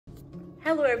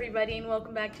Hello everybody and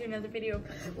welcome back to another video of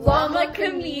Llama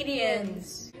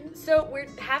Comedians. So we're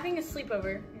having a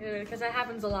sleepover because that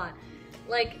happens a lot.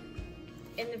 Like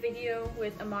in the video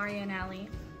with Amari and Ali,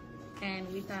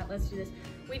 and we thought let's do this.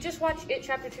 We just watched It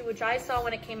Chapter 2, which I saw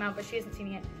when it came out but she hasn't seen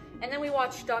it yet. And then we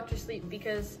watched Dr. Sleep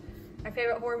because our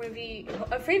favorite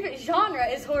genre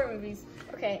is horror movies.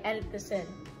 Okay, edit this in.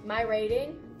 My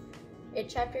rating, It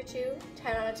Chapter 2,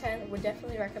 10 out of 10, would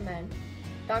definitely recommend.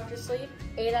 Dr. Sleep,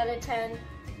 8 out of 10,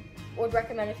 would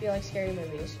recommend if you like scary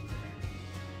movies.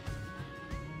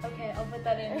 Okay, I'll put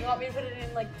that in. You want me to put it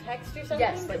in like text or something?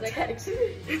 Yes, like text.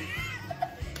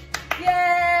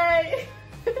 Yay!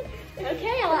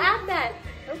 Okay, I'll add that.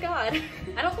 Oh God.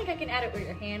 I don't think I can add it where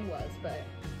your hand was, but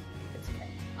it's okay.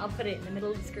 I'll put it in the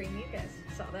middle of the screen. You guys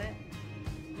saw that?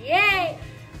 Yay!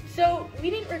 So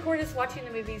we didn't record us watching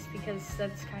the movies because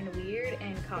that's kind of weird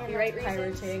and copyright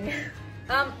reasons. Pirating.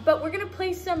 But we're gonna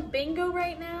play some bingo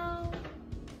right now.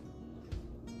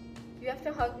 You have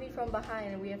to hug me from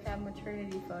behind and we have to have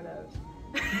maternity photos.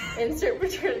 Insert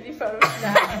maternity photos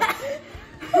now.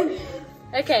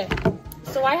 Okay,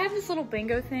 so I have this little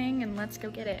bingo thing and let's go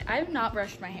get it. I have not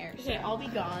brushed my hair. So. Okay, I'll be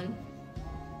gone.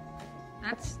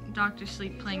 That's Dr.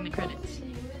 Sleep playing the credits.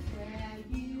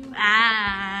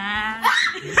 Ah.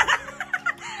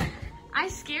 I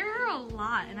scare her a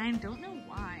lot and I don't know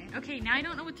why. Okay, now I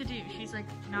don't know what to do. She's like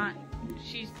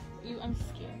I'm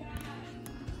scared.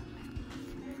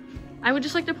 I would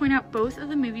just like to point out both of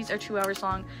the movies are 2 hours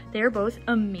long. They are both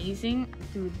amazing.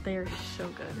 Dude, they are so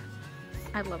good.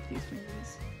 I love these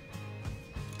movies.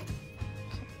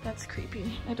 That's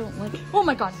creepy. I don't like it. Oh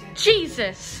my God,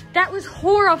 Jesus! That was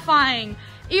horrifying.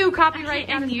 Ew, copyright.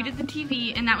 I muted the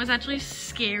TV and that was actually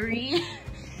scary.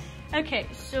 Okay,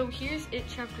 so here's It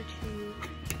Chapter 2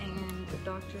 and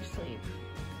Dr. Sleep.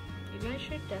 You guys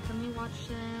should definitely watch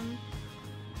them.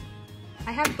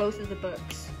 I have both of the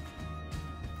books.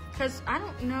 Because I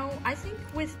don't know, I think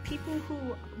with people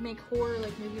who make horror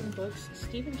like movies and books,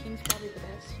 Stephen King's probably the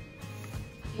best.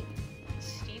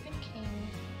 Stephen King,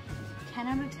 10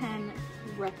 out of 10,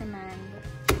 recommend.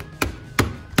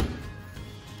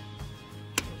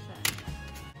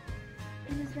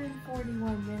 It has been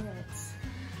 41 minutes.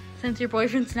 Since your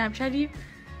boyfriend Snapchatted you?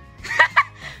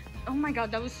 Oh my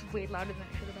God, that was way louder than it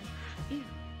should have been. Ew.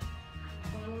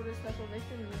 Wanna order special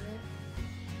victim unit?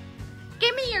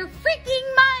 Give me your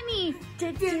freaking money!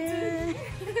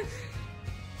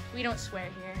 We don't swear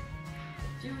here.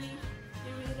 Do we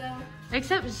though?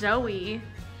 Except Zoe.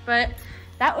 But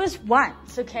that was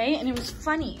once, okay? And it was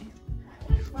funny.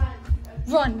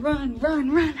 Run, run,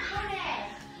 run, run.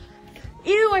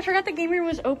 Ew, I forgot the game room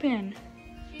was open.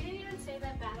 She didn't even say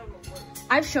that bad of a word.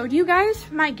 I've showed you guys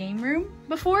my game room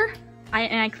before.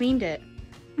 And I cleaned it.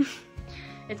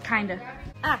 It's kinda.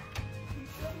 Ah.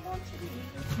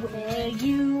 Where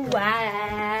you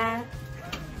at?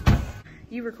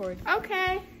 You record.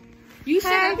 Okay. You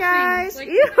Hi guys. Like,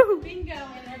 Ew. bingo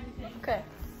and everything. Okay.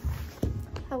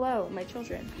 Hello, my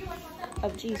children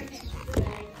of Jesus.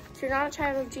 If you're not a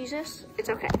child of Jesus, it's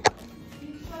okay.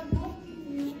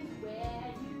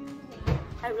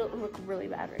 I look really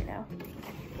bad right now.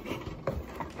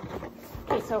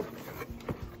 Okay, so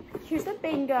here's the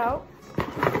bingo.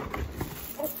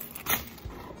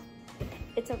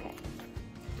 It's okay.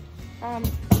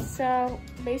 So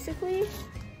basically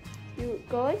you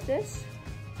go like this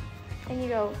and you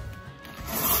go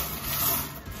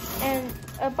and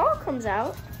a ball comes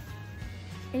out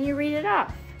and you read it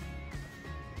off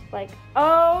like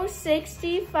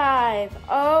 065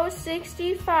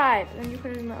 065 and then you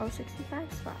put it in the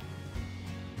 065 spot.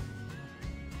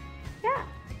 Yeah,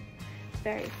 it's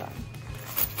very fun.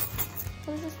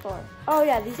 What is this for? Oh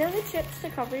yeah, these are the chips to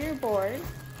cover your board.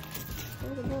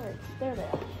 Where are the boards? There they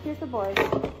are. Here's the board.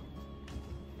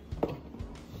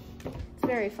 It's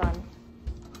very fun.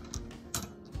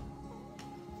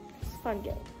 It's a fun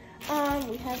game.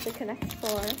 We have the Connect 4.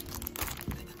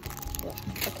 Yeah,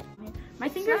 okay. My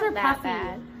fingers are puffy.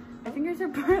 Bad. My fingers are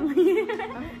burly.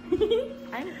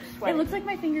 I'm sweating. It looks like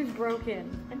my finger's broken.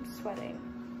 I'm sweating.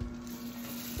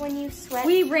 When you sweat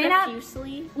We ran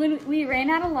profusely. When we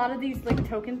ran out a lot of these like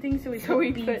token things, so we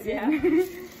put beads in.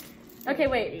 Okay,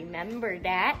 wait. Remember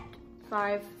that?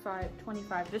 5,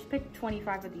 25. Just pick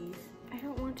 25 of these. I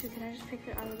don't want to. Can I just pick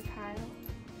it out of the pile?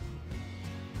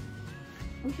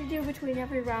 We should do between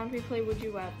every round we play Would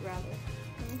You Rather.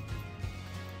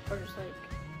 Or just like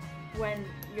when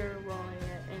you're rolling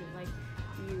it and like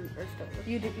you are still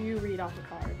You read off a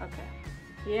card. Okay.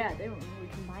 Yeah, they don't really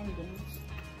combine games.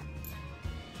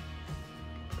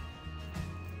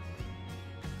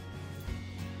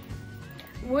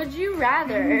 Would you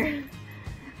rather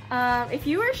If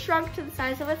you were shrunk to the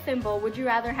size of a thimble, would you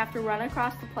rather have to run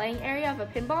across the playing area of a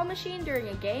pinball machine during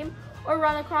a game or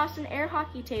run across an air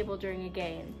hockey table during a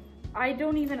game? I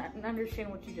don't even understand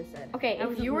what you just said. Okay,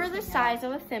 if you were the size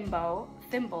of a thimble,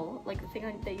 like the thing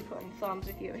that you put on thumbs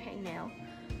if you have a hangnail,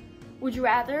 would you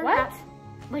rather have,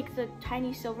 like the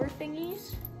tiny silver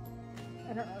thingies?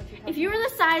 I don't know what you're talking If you were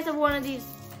the size of one of these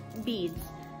beads,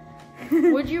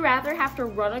 would you rather have to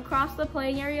run across the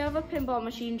playing area of a pinball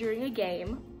machine during a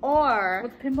game or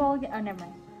What's pinball again? Oh, never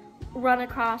mind. run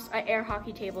across an air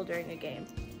hockey table during a game?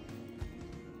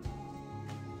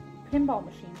 Pinball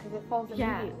machine, because it falls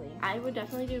immediately. I would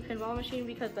definitely do a pinball machine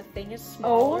because the thing is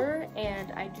smaller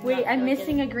and I do Wait, not I'm feel like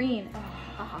missing a getting- green.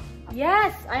 Uh-huh.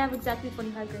 Yes, I have exactly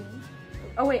 25 greens.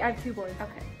 Oh wait, I have 2 boards.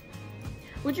 Okay.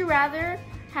 Would you rather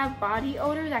have body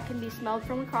odor that can be smelled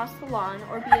from across the lawn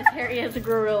or be as hairy as a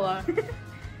gorilla?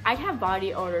 I'd have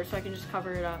body odor so I can just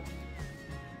cover it up.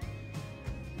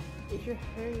 If your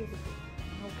hair is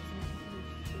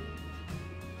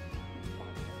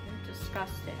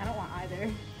Disgusting. I don't want either.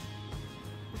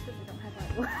 Because I don't have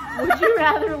that. Would you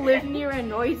rather live near a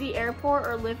noisy airport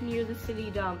or live near the city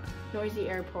dump? Noisy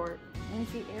airport.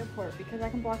 Noisy airport, because I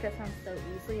can block that sound so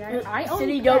easily. I own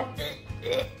City pets. dump.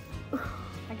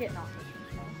 I get nauseous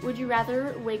from smells. Would you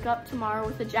rather wake up tomorrow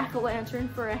with a jack-o'-lantern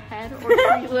for a head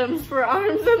or 3 limbs for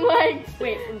arms and legs?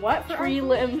 Wait, what? 3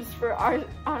 limbs for arms.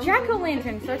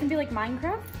 Jack-o'-lantern, so I can be like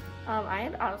Minecraft?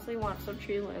 I'd honestly want some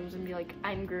tree limbs and be like,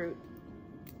 I'm Groot.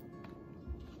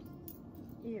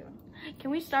 Ew. Can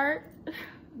we start?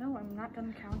 No, I'm not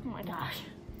done Oh counting. my gosh.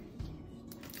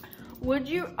 Would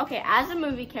you, okay, as a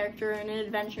movie character in an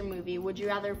adventure movie, would you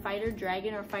rather fight a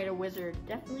dragon or fight a wizard?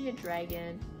 Definitely a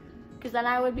dragon. Because then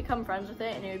I would become friends with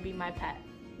it and it would be my pet.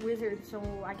 Wizard, so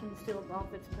I can steal all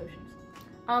of its potions.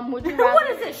 Would you rather, What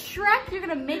is this, Shrek? You're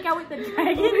gonna make out with the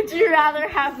dragon? would you rather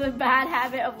have the bad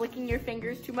habit of licking your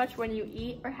fingers too much when you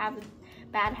eat or have the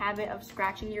bad habit of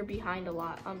scratching your behind a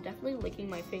lot? Definitely licking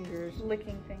my fingers.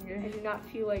 Licking I fingers. do not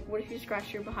feel like, what if you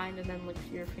scratch your behind and then lick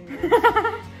your fingers?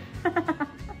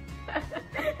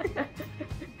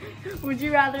 Would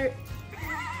you rather,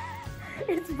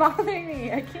 It's bothering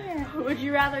me, I can't. would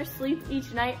you rather sleep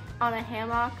each night on a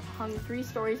hammock hung 3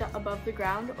 stories above the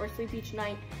ground or sleep each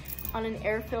night on an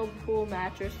air-filled pool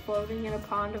mattress floating in a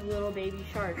pond of little baby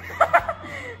sharks?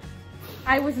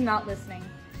 I was not listening.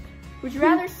 Would you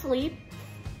rather sleep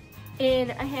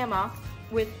in a hammock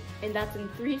and that's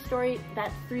 3 stories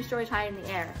high in the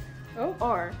air? Oh.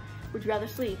 Or would you rather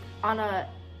sleep on a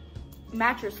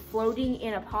mattress floating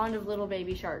in a pond of little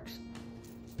baby sharks?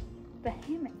 The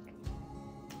hammock.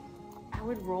 I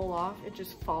would roll off and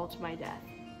just fall to my death.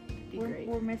 It'd be great.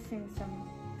 We're missing some.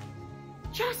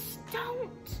 Just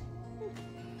don't.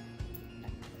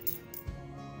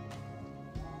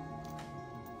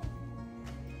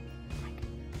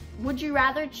 Would you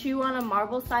rather chew on a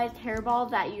marble-sized hairball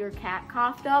that your cat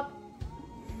coughed up?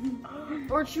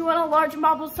 Or chew on a large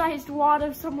marble-sized wad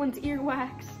of someone's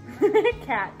earwax?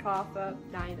 Cat cough up.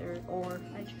 Neither. Or.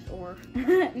 I choose or.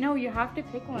 No, you have to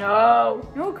pick one. No.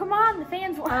 No, come on, the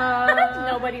fans want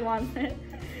Nobody wants it.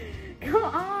 Come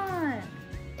on.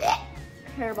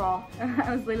 Hairball.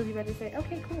 I was literally about to say,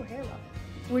 okay, cool, hairball.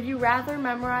 Would you rather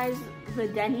memorize the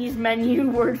Denny's menu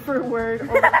word for word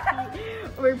or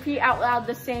repeat out loud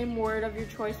the same word of your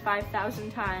choice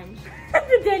 5,000 times?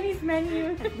 The Denny's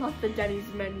menu. Not the Denny's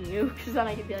menu, because then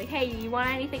I could be like, hey, you want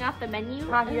anything off the menu?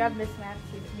 Mom, you have this map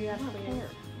too. You have I don't to care.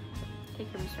 Okay,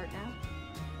 can we start now?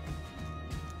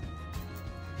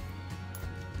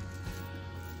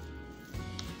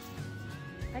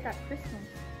 I got Christmas.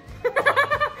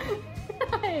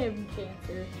 I am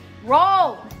Cancer.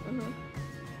 Roll!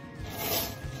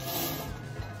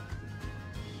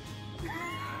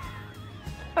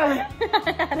 You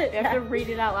have to read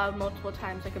it out loud multiple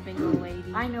times like a bingo lady.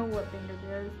 I know what bingo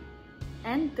does.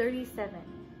 N37.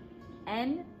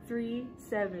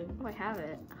 N37. Oh, I have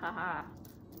it. Haha.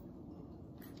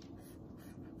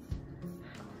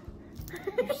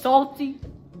 Salty.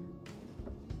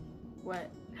 What?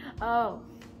 Oh.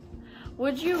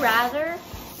 Would you rather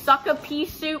suck a pea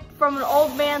soup from an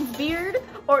old man's beard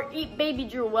or eat baby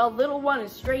drool while little one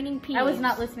is straining peas? I was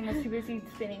not listening. I was too busy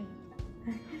spinning.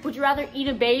 Would you rather eat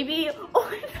a baby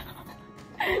or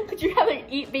would you rather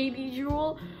eat baby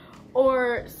drool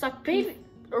or suck pea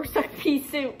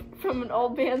soup from an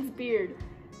old man's beard?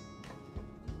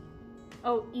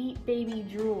 Oh, eat baby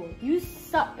drool. You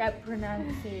suck at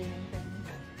pronouncing things.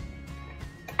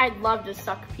 I'd love to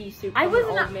suck pea soup I from was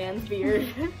an not- old man's beard.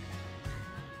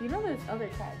 You know there's other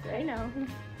types, I right? know.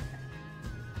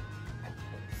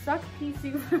 Suck pea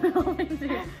soup from an old man's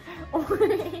beard.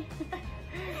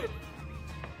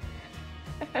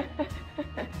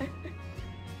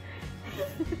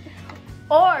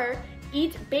 Or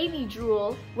eat baby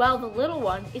drool while the little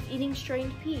one is eating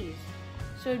strained peas.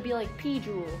 So it'd be like pea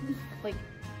drool. Like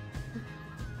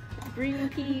green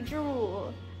pea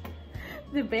drool.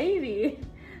 The baby.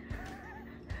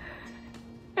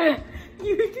 You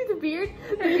do the beard?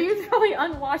 The beard's probably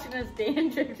unwashed and has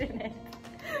dandruff in it.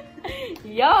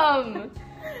 Yum!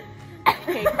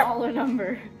 Okay, call a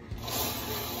number.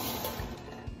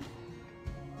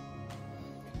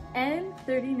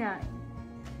 N39.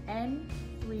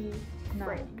 N39.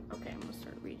 Frick. Okay, I'm gonna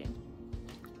start reading.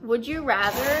 Would you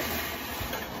rather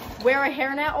wear a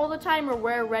hairnet all the time or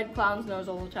wear a red clown's nose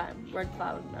all the time? Red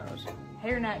clown nose.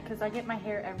 Hairnet, because I get my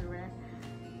hair everywhere.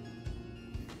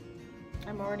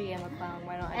 I'm already am a clown.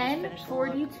 Why don't I just finish the look?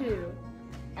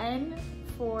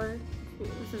 N42. N42.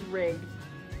 This is rigged.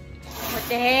 What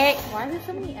the heck? Why are there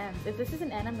so many N's? If this is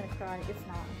an N, I'm gonna cry. It's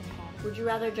not. I'm gonna cry. Would you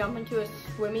rather jump into a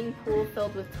swimming pool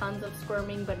filled with tons of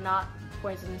squirming but not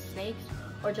poisonous snakes,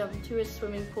 or jump into a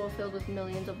swimming pool filled with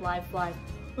millions of live flies?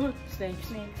 Snakes.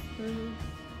 Snakes.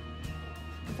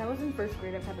 Since I was in first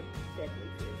grade, I've had a deadly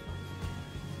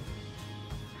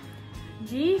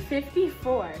fear.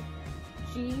 G54.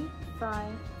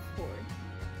 G54.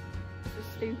 This is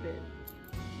stupid.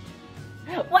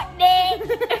 What name?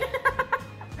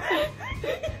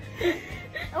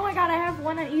 Oh my god, I have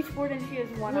one on each board and she has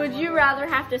one. Would you rather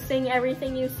have to sing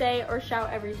everything you say or shout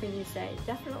everything you say?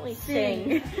 Definitely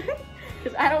sing.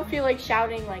 Because I don't feel like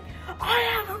shouting like, I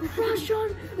have a crush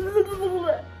on...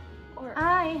 Or,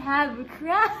 I have a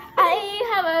crush. I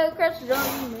have a crush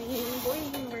on my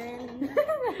boyfriend.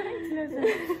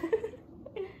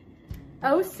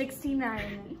 Oh,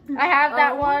 69. I have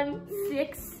that Oh, one.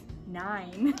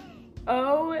 69.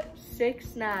 Oh,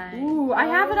 69. Ooh, I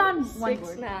have it on one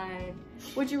board. 69.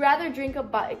 Would you rather drink a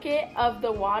bucket of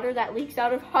the water that leaks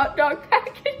out of hot dog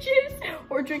packages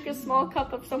or drink a small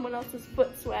cup of someone else's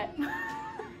foot sweat?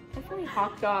 Definitely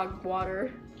hot dog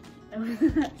water.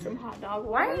 Some hot dog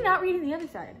water. Why are you not reading the other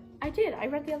side? I did. I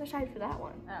read the other side for that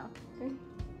one. Oh.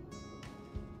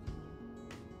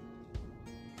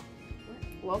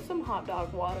 Love some hot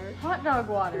dog water. Hot dog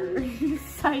water. You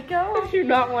psycho? I do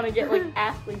not want to get like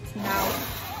athlete's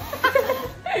mouth.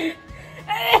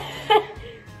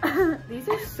 These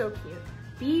are so cute.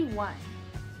 B1.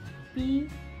 B1.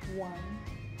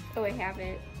 Oh, I have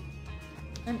it.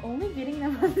 I'm only getting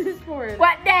them on this board.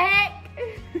 What the heck?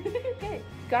 Okay.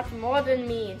 Got more than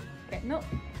me. Okay, no.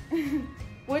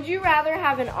 Would you rather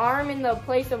have an arm in the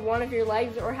place of one of your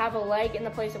legs or have a leg in the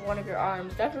place of one of your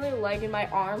arms? Definitely a leg in my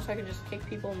arm so I can just kick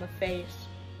people in the face.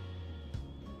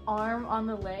 Arm on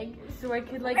the leg, so I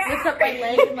could like lift up my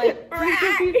leg and like punch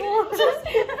people.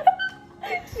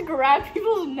 Just grab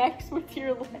people's necks with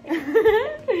your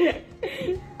leg.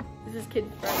 This is kid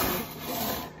friendly.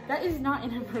 That is not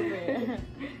inappropriate.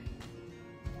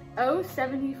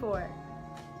 074.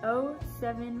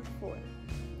 074.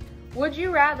 Would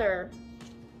you rather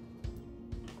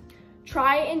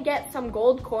try and get some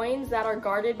gold coins that are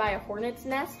guarded by a hornet's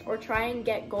nest or try and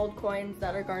get gold coins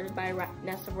that are guarded by a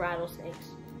nest of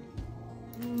rattlesnakes?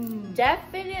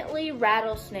 Definitely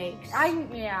rattlesnakes.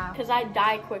 Yeah. Because I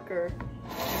die quicker.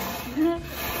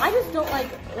 I just don't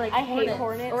like I hate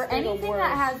hornets. or They're the anything worst.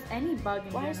 that has any bug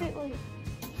in Why it. is it like,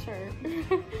 sir?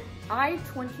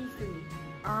 I-23.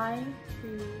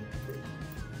 I-23.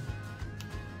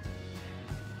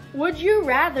 Would you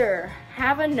rather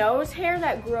have a nose hair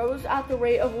that grows at the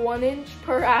rate of 1 inch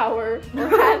per hour or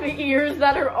have ears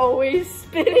that are always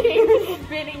spinning?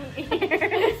 Spinning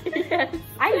ears. Yes.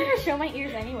 I never show my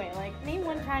ears anyway. Like, name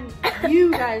one time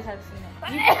you guys have seen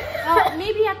it.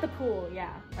 Maybe at the pool,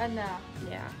 yeah. And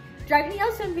Yeah. Dragon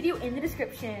Yellowstone video in the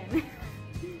description.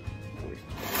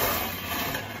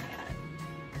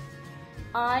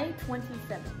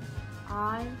 I-27.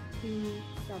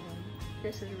 I-27.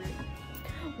 This is real.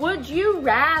 Would you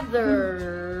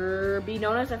rather be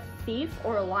known as a thief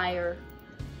or a liar?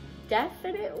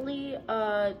 Definitely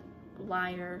a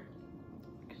liar.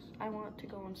 'Cause I want to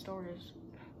go in stores.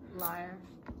 Liar.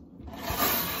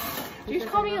 Did you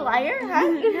just call me a liar? Huh?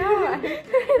 No,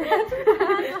 that's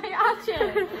my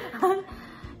option.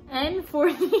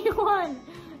 N41.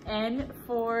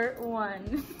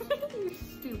 N41. You're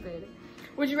stupid.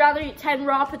 Would you rather eat 10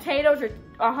 raw potatoes or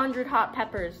 100 hot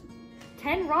peppers?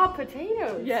 10 raw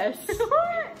potatoes. Yes.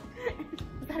 What?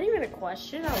 Is that even a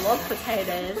question? I love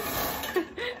potatoes.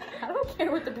 I don't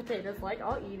care what the potatoes like.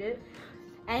 I'll eat it.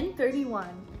 N31.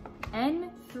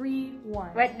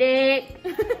 N31. What, Nick?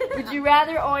 Would you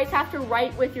rather always have to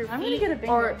write with your I'm gonna feet get a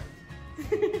bingo. or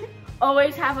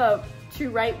always have a to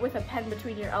write with a pen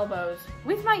between your elbows?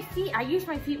 With my feet. I use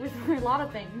my feet with a lot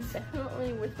of things.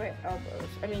 Definitely with my elbows.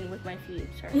 I mean, with my feet,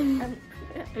 sorry.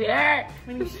 Yeah.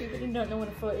 When you're stupid and don't know what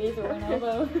a foot is or an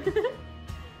elbow.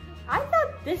 I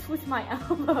thought this was my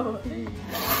elbow.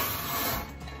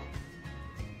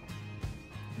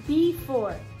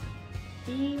 B4.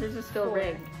 This is still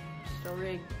rigged. Still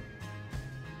rigged.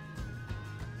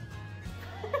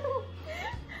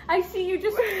 I see you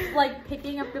just like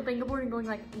picking up the bingo board and going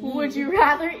like, Would you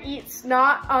rather eat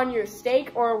snot on your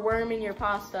steak or a worm in your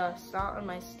pasta? Snot on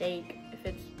my steak if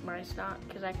it's my snot,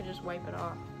 because I could just wipe it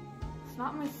off. It's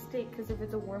not my steak, because if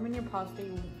it's a worm in your pasta,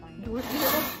 you wouldn't find it. You wouldn't be able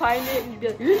to find it and you'd be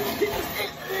like,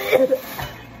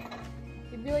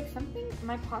 you'd be like,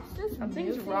 my pasta's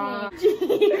something's moving." wrong.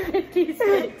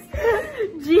 G56.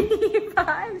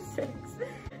 G56.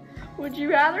 Would you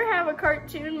rather have a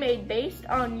cartoon made based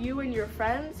on you and your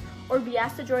friends or be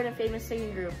asked to join a famous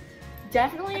singing group?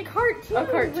 Definitely a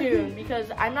cartoon,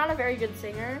 because I'm not a very good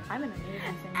singer. I'm an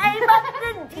amazing singer. I'm on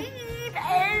the deep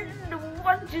end,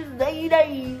 what you say to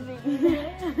me?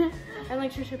 I'm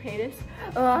like Trisha Paytas.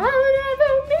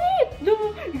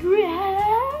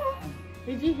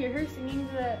 Did you hear her singing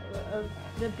the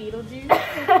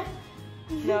Beetlejuice?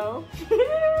 No.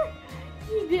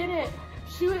 She did it.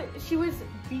 She was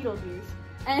Beetlejuice.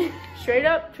 And Straight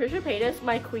up, Trisha Paytas,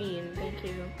 my queen. Thank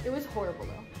you. it was horrible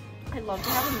though. I'd love to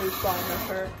have a moose song with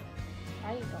her.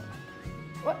 I don't.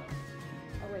 What?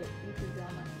 Oh wait, you can go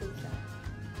on that. Please don't.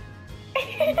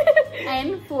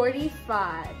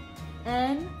 N45.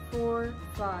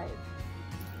 N45. I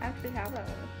actually have that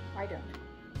one. I don't.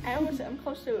 I'm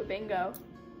close to a bingo.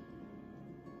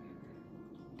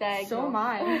 Diagonal. So am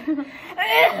I.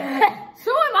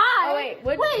 So am I. Oh wait,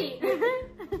 Wait.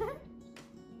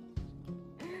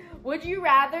 Would you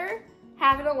rather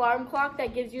have an alarm clock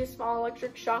that gives you a small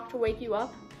electric shock to wake you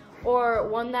up, or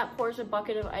one that pours a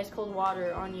bucket of ice cold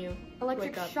water on you?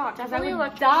 Electric Wake up. shock. 'Cause Definitely I would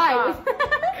electric die. shock.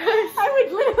 I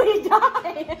would literally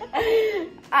die.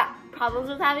 Problems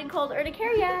with having cold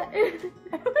urticaria.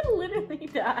 I would literally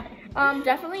die.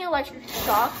 Definitely electric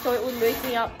shock, so it would wake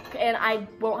me up and I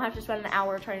won't have to spend an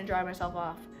hour trying to dry myself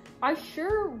off. I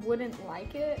sure wouldn't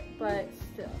like it, but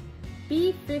still.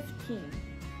 B15.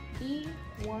 B15.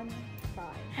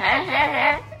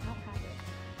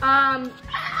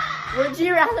 Would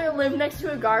you rather live next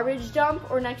to a garbage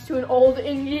dump or next to an old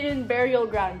Indian burial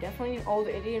ground? Definitely an old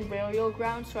Indian burial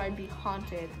ground, so I'd be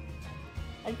haunted.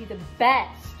 I'd be the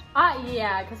best.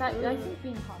 Yeah, because I think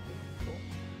being haunted is cool.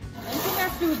 Anything that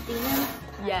has to do with demons?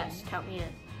 Yes, count me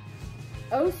in.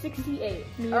 068.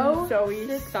 Me and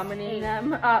Zoe summoning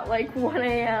them at like 1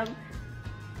 a.m.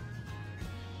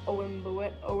 Owimbo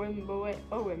it, owimbo it,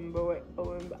 owimbo it,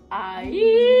 owimbo.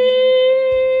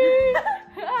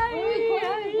 When we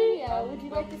record the video, would you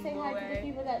like to say hi to the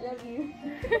people that love you?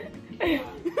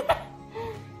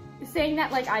 Saying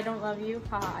that like I don't love you?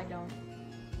 Haha, I don't.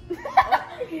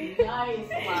 Nice,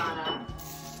 Lana.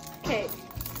 Okay,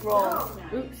 roll.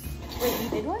 Oops. Wait, you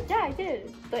did one? Yeah, I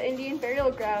did. The Indian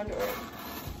burial ground. Or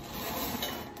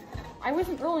I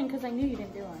wasn't rolling because I knew you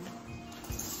didn't do one.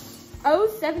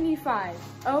 075.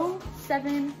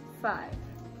 075. I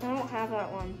don't have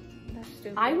that one. That's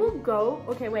stupid. I will go.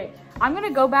 Okay, wait. I'm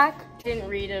gonna go back. Didn't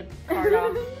read a card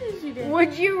off. You did.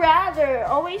 Would you rather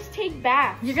always take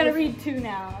baths? You're gonna read two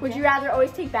now. Would you rather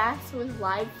always take baths with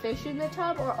live fish in the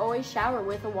tub or always shower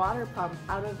with a water pump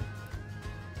out of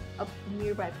a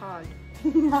nearby pond?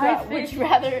 Would you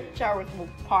rather shower with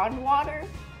pond water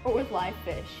or with live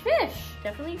fish? Fish.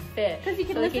 Definitely fish. Because you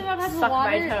can so lift it out of the suck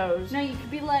water. my toes. No, you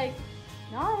could be like,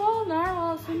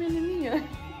 narwhal, swimming in me.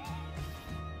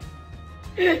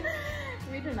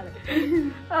 Read another.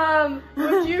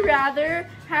 Would you rather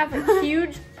have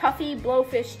huge puffy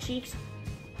blowfish cheeks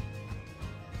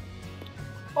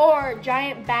or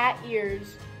giant bat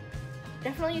ears?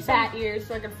 Definitely some Bat ears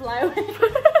so I can fly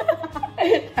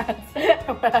away. That's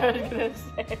what I was gonna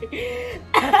say.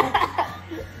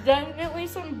 Definitely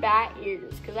some bat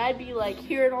ears, because I'd be like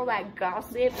hearing all that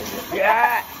gossip and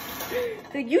yeah.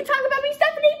 Like, you talk about me,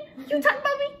 Stephanie? You talk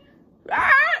about me?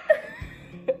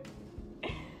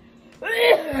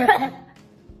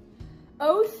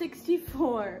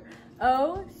 064. 064. I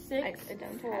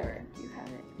don't have it. You have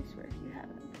it. I swear you have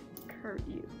it. Curve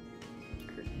you.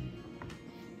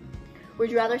 Would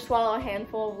you rather swallow a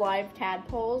handful of live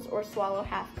tadpoles or swallow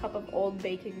half cup of old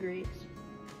bacon grease?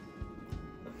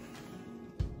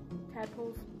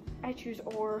 Tadpoles. I choose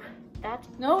or. That's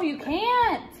No, you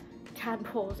can't.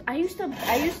 tadpoles. I used to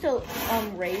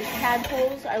raise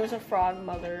tadpoles. I was a frog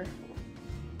mother.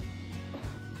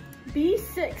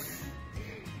 B6.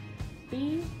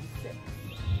 B6.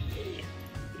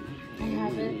 I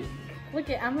have it. Look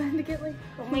it, I'm going to get like.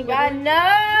 Oh my god,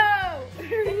 no! 3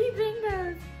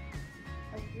 bingos.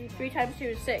 3 times 2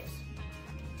 is 6.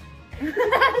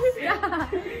 Stop.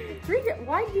 3.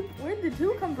 Where did the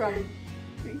 2 come from?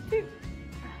 3, 2.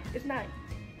 It's 9.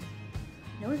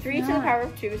 No, it's 3 not. to the power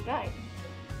of 2 is 9.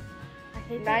 I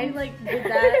hate 9. that you like did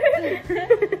that.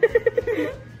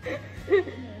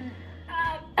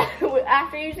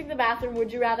 After using the bathroom,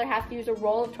 would you rather have to use a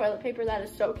roll of toilet paper that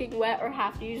is soaking wet, or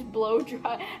have to use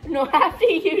have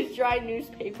to use dry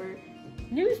newspaper?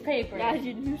 Newspaper. Yeah,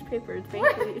 you newspaper.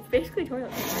 It's basically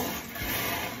toilet paper.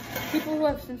 People who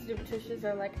have sensitive tissues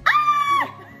are like,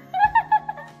 ah!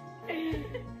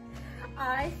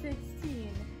 I 16.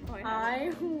 Oh,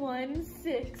 I 1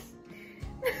 6.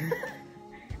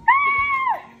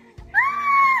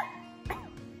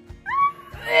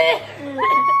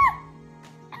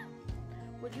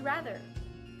 Would you rather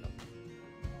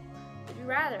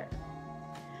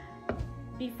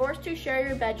be forced to share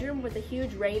your bedroom with a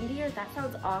huge reindeer? That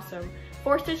sounds awesome.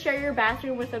 Forced to share your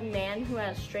bathroom with a man who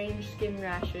has strange skin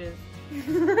rashes.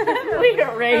 Like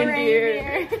a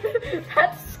reindeer.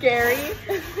 That's scary.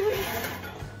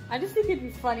 I just think it'd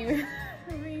be funny with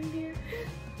a reindeer.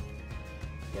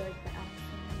 I feel like the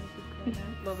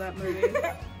accent. Love that movie.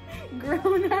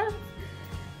 Grown ups.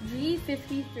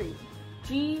 G53.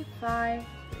 G53.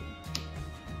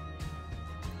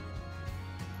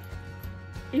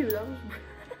 Ew, that was.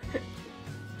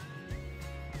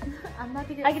 I'm about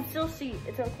to get. I can still see.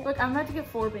 It's okay. Look, I'm about to get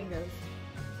 4 bingos.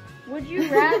 Would you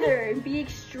rather be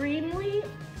extremely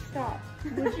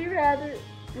Would you rather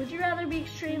be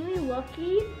extremely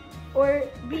lucky or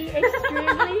be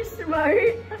extremely smart,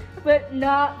 but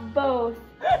not both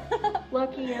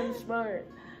lucky and smart?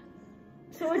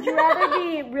 So would you rather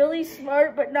be really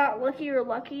smart but not lucky, or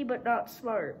lucky but not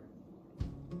smart?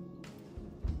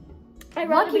 I'd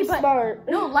rather Lucky be but smart.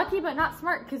 No, lucky but not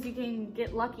smart, because you can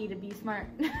get lucky to be smart.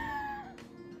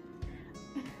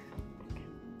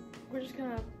 We're just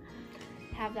gonna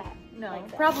have that. No, like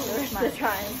that probably the rest smart. of the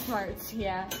time. Smart,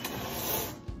 yeah.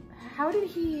 How did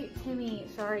Timmy,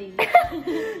 sorry.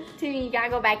 Timmy, you gotta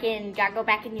go back in. Gotta go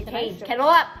back in your Can I cage. show- Kettle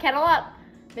up, kettle up.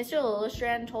 Mr.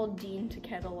 Lillistrand told Dean to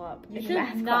kettle up. You in should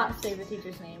math not class. say the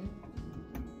teacher's name.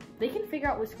 They can figure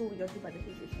out what school we go to by the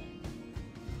teacher's name.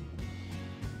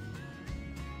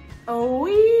 Oh,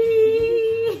 wee,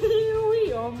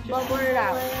 Bubble it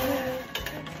out.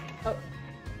 Oh,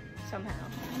 somehow.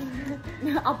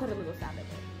 I'll put a little sound in it.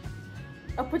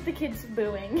 I'll put the kids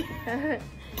booing.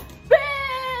 Boo!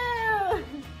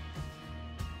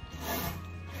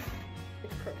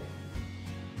 It's crooked.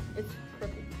 It's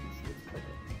crooked. It's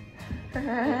crooked.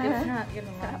 It's not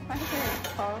gonna lie. My hair is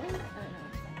long. I don't know.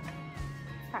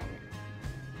 It's fine. Fine.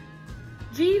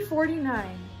 G49.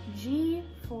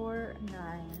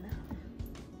 G49.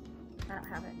 I don't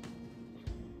have it.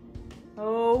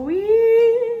 Oh,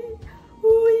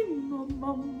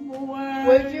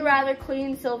 Would you rather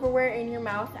clean silverware in your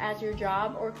mouth as your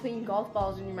job, or clean golf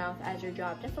balls in your mouth as your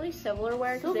job? Definitely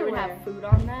silverware, because they would have food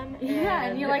on them. Yeah,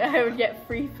 and you like- I would get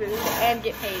free food and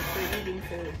get paid for eating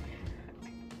food.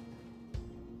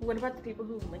 What about the people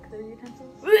who lick their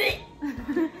utensils?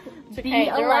 It's okay,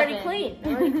 they're already clean.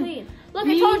 They're already clean. Look,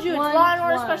 I told you, it's Law and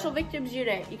Order Special Victims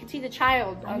Unit. You can see the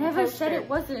child I on the never poster. said it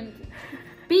wasn't.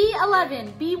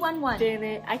 B11, B11. Damn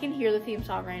it, I can hear the theme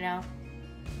song right now.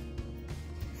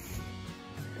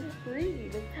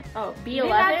 Read. Oh, didn't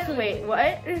B11? actually- Wait,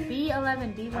 what?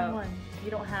 B11, B11. Oh. You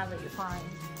don't have it, you're fine.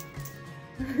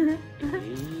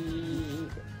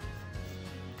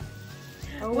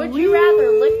 Would you rather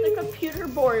lick the computer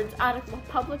boards out of a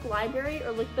public library,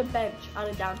 or lick the bench on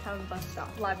a downtown bus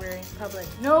stop? Library, public.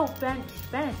 No, bench.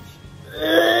 Bench.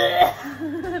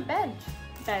 Bench.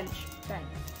 Bench. Bench.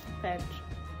 Bench.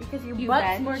 Because your You butt's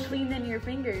bench. more clean than your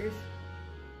fingers.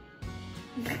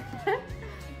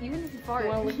 Even if you fart. You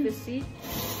wanna lick this seat?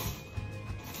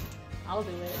 I'll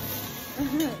do it.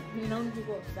 You know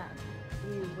people upset.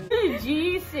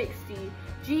 G60.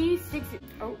 G60.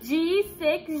 Oh.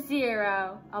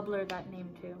 G60. I'll blur that name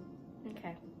too.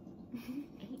 Okay.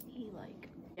 Ain't he like?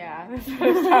 Yeah, that's what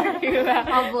I was talking about.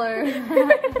 I'll blur.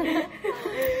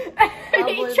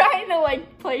 He's trying to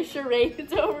like play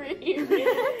charades over here.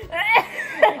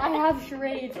 I have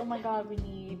charades. Oh my god, we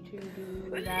need to do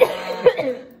that.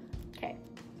 Okay.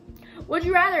 Would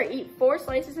you rather eat 4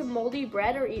 slices of moldy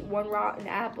bread, or eat 1 rotten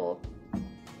apple?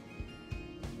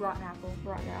 Rotten apple.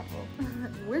 Rotten apple.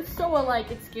 We're so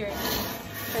alike, it's scary.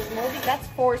 Because moldy, that's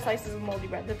 4 slices of moldy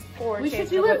bread. That's 4. We should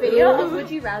chances do a of- video of Would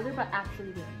You Rather, but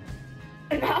actually doing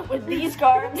it. Not with these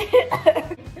cards.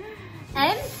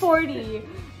 N40.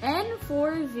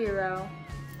 N40.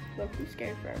 Look, who's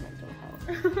scared for our mental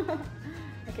health?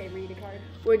 Okay, read a card.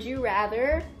 Would you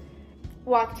rather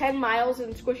walk 10 miles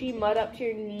in squishy mud up to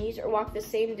your knees or walk the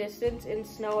same distance in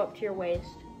snow up to your waist?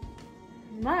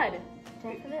 Mud.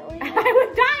 Definitely. I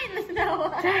would die in the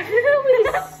snow. Definitely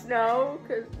snow.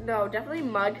 No, definitely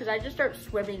mud because I just start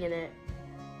swimming in it.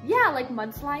 Yeah, like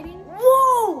mudsliding.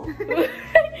 Whoa!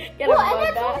 Get a Well, mud and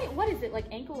that's bath. only, what is it, like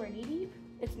ankle or knee deep?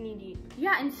 It's knee deep.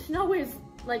 Yeah, and snow is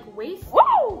like waist.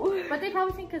 Whoa! But they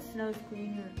probably think because snow's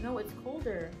cleaner. No, it's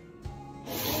colder.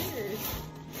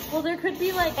 Well, there could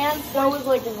be like, And snow is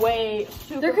like way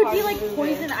super there could hard be to like move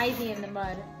poison in. ivy in the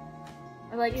mud.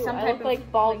 Or like Ew, some I type look of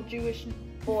like bald Jewish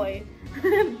boy.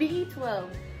 B12.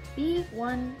 B12. I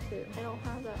don't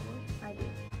have that one. I do.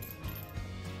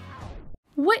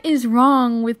 What is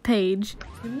wrong with Paige?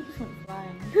 You just went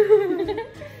flying.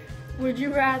 Would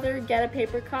you rather get a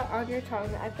paper cut on your tongue?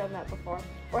 I've done that before.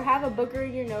 Or have a booger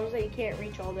in your nose that you can't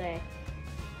reach all day?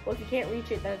 Well, if you can't reach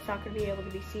it, then it's not going to be able to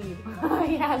be seen. Oh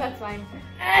yeah, that's fine.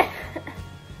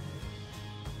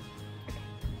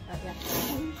 Oh, Yeah.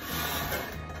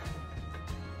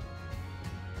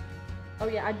 Oh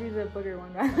yeah, I do the booger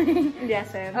one, by the way. Yes,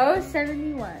 Sam.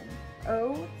 071.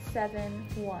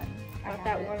 071. Got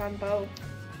that one on both.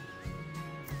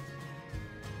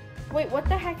 Wait, what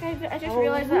the heck? I just Oh,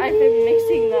 realized that I've been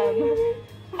mixing them.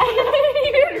 I didn't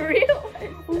even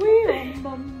realize. Wait,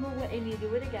 Amy,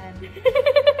 do it again.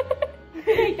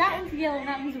 That one's yellow and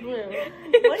that one's blue.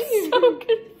 What are you so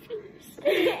confused?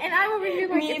 And I'm over here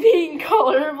like, Me being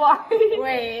colorblind.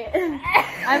 wait.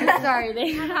 I'm sorry.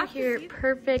 They have here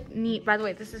perfect, neat. By the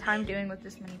way, this is how I'm doing with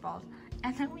this many balls.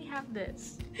 And then we have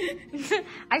this.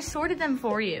 I sorted them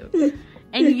for you.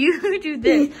 And you do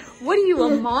this. What are you,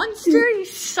 a monster? You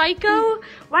psycho?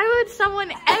 Why would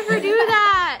someone ever do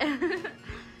that?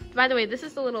 By the way, this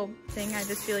is the little thing. I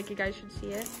just feel like you guys should see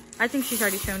it. I think she's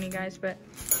already shown you guys, but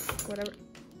whatever.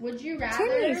 Would you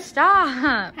Timmy,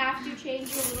 stop. have to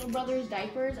change your little brother's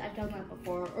diapers? I've done that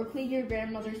before. Or clean your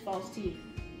grandmother's false teeth?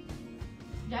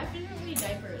 Definitely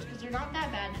diapers, because they're not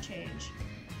that bad to change.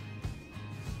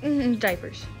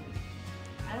 Diapers.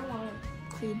 I don't want to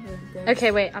clean her. Okay,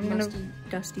 wait. I'm gonna.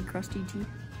 Dusty, crusty teeth.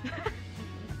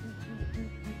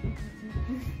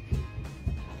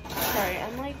 Sorry,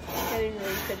 I'm like getting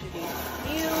really fidgety. Ew,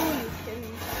 you can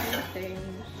do things.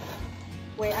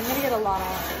 Wait, I'm gonna get a lot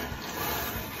out.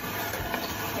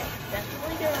 Okay,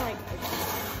 definitely gonna like.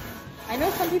 I know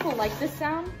some people like this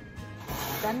sound.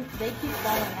 Then they keep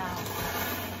falling out.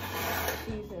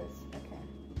 Jesus. Okay.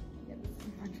 Yeah, this is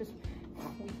as much as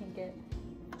we can get.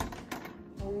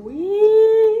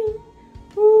 We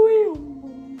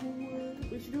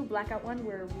should do a blackout one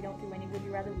where we don't do any would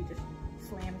you rather, we just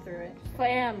slam through it.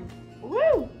 Clam.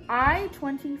 Woo!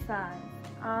 I-25.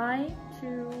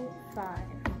 I-25.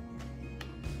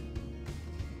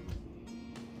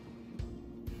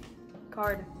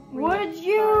 Card. Would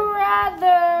you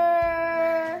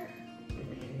rather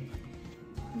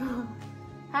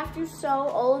have to sew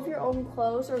all of your own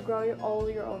clothes or grow all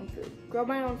your own food? Grow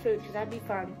my own food, because that'd be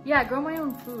fun. Yeah, grow my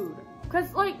own food.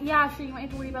 Cause like, yeah, sure, you might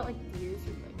have to worry about like deers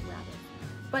or like rabbits,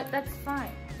 but that's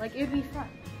fine. Like, it'd be fun.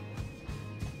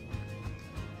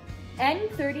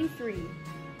 N33.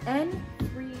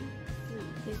 N33.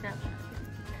 He's not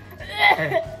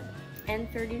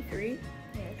N33?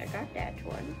 Yes. I got that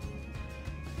one.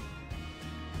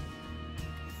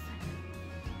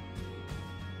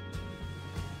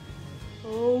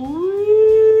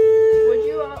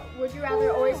 Would you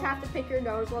rather always have to pick your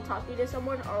nose while talking to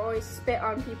someone or always spit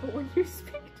on people when you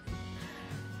speak?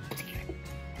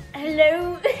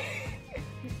 Hello?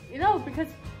 You know, because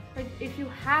like if you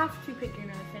have to pick your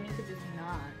nose, then you could just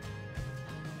not.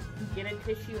 Get a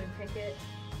tissue and pick it.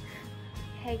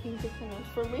 Hey, can you pick your nose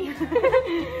for me? You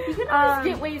can always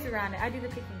get ways around it. I do the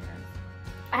picking nose.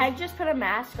 I just put a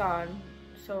mask on,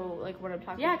 so like when I'm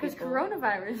talking Yeah, to because people.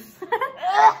 coronavirus.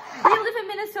 We live in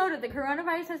Minnesota. The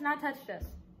coronavirus has not touched us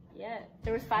yet.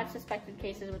 There was 5 suspected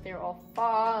cases, but they were all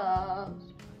false.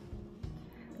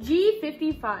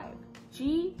 G55.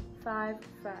 G55.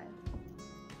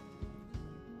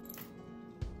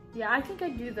 Yeah, I think I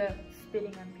do the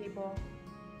spitting on people.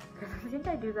 I think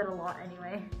I do that a lot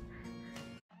anyway.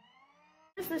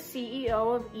 Is the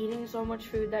CEO of eating so much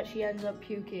food that she ends up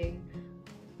puking?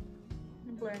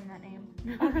 I'm blurring that name.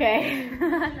 Okay.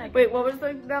 Wait, what was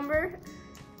the number? It's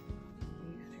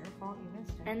your fault you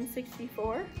missed it.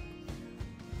 N64?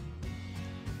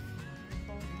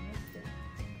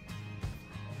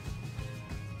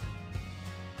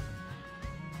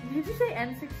 Did you say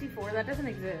N64? That doesn't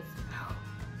exist.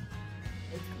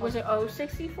 Was it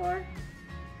O64?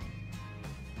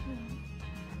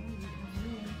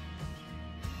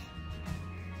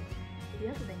 You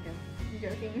have to think of. I'm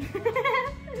joking.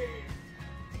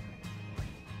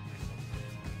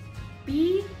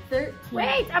 B13.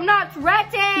 Wait, I'm not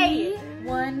ready!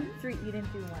 B13. You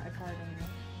didn't do one, a card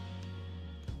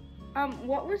anymore.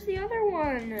 What was the other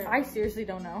one? I seriously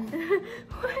don't know.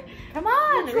 What? Come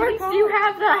on, Which read ones a do you card.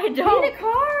 have that I don't? Read a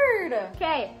card.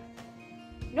 Okay.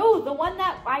 No, the one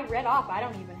that I read off, I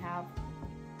don't even have.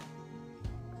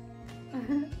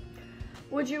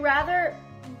 Would you rather?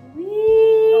 Oh, I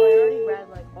already read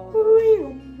like all of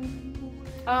those.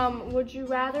 Would you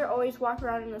rather always walk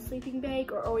around in a sleeping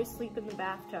bag or always sleep in the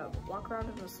bathtub? Walk around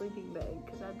in a sleeping bag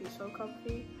because that'd be so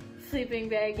comfy. Sleeping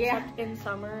bag, yeah. Except in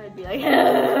summer, it'd be like.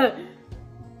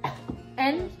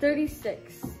 N36.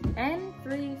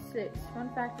 N36. Fun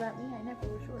fact about me, I never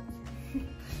wear shorts.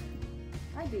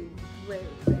 I do very,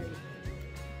 very.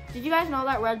 Did you guys know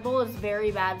that Red Bull is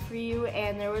very bad for you?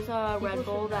 And there was a Red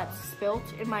Bull that spilt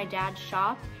in my dad's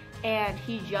shop, and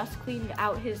he just cleaned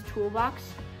out his toolbox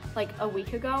like a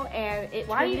week ago, and it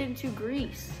turned into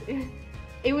grease.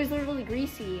 It was literally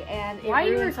greasy, and it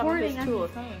ruined some of his tools.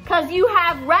 Because you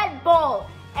have Red Bull,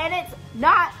 and it's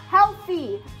not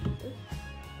healthy.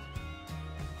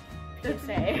 Just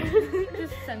say.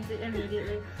 Just sense it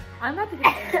immediately. I'm about to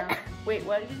get it now. Wait,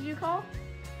 what did you call?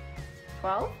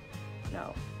 12?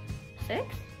 No. 6?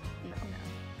 No.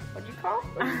 What'd you call?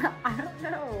 I don't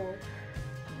know.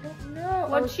 I don't know.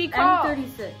 What'd she call?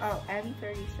 N36. Oh, N36.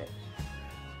 I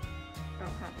don't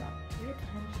have that. Pay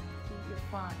attention. You're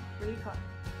fine. Read a card.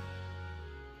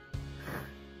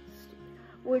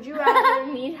 Would you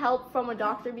rather need help from a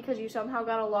doctor because you somehow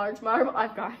got a large marble?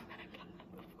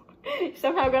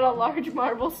 Somehow got a large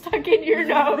marble stuck in your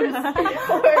nose.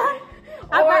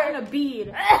 I've gotten a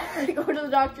bead. Go to the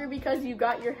doctor because you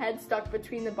got your head stuck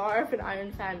between the bar of an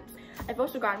iron fence. I've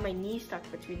also gotten my knee stuck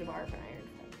between the bar of an iron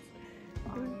fence.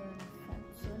 Iron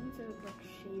fence. So I need to like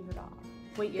shave it off.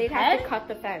 Wait, your They'd head? have to cut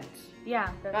the fence,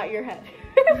 Yeah. not your head.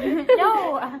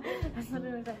 No. That's not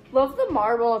what I said. Love the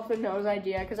marble up the nose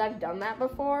idea because I've done that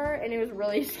before and it was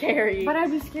really scary. But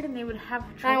I'd be scared and they would have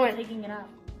trouble went- taking it out.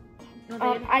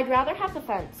 No, I'd rather have the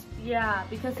fence yeah,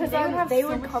 because because they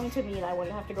would come to me and I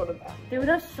wouldn't have to go to them. They would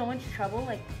have so much trouble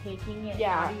like taking it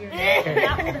Yeah. out of your neck.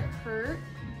 That would hurt.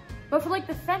 But for like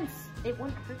the fence, it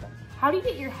wouldn't hurt them. How do you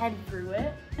get your head through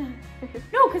it?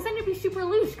 No, because then you'd be super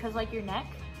loose because like your neck.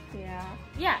 Yeah.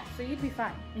 Yeah, so you'd be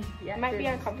fine. Yeah, It might be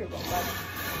they're- uncomfortable,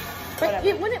 But whatever.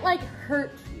 it wouldn't like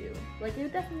hurt you. Like it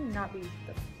would definitely not be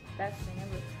the best thing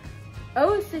ever.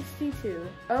 062.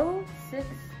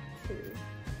 062.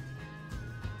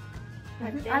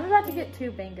 I'm about to get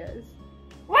 2 bingos.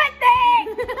 What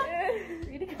thing?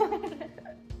 Read a card.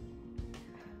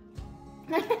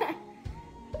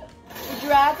 Would you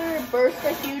rather burst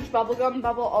a huge bubblegum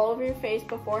bubble all over your face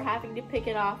before having to pick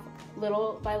it off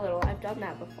little by little? I've done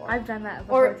that before. I've done that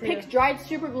before Or too. pick dried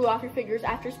super glue off your fingers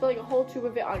after spilling a whole tube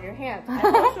of it on your hands. I've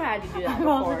also had to do that I've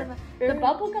also before. done that. The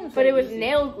bubble gum's But it was easy.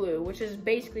 nail glue, which is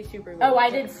basically super glue. Oh, I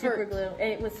so did it super hurts. glue.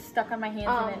 It was stuck on my hands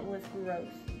and it was gross.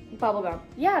 Bubblegum.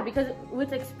 Yeah, because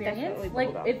with experience, Definitely like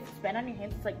bubblegum. if it's been on your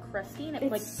hands, it's like crusty and it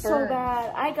It's like so burns.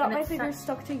 bad. I got And my it's fingers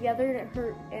stuck together and it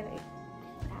hurt. And it.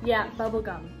 Yeah, bubble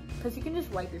gum. Because you can just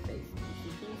wipe your face.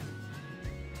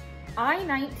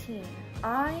 I-19.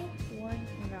 I-19.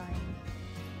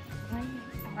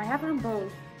 I have them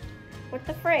both. What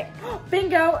the frick?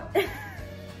 Bingo!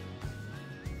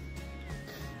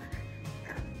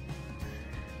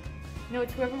 No,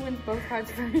 it's whoever wins both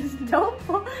cards first. Don't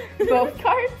fall. Both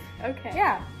cards? Okay.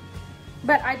 Yeah.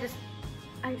 But I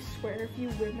swear if you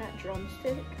win that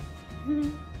drumstick.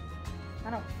 I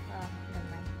don't,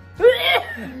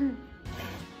 never mind.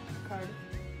 Card.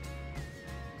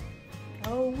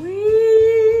 Oh,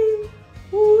 wee!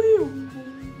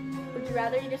 Would you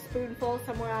rather eat a spoonful of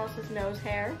someone else's nose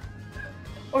hair?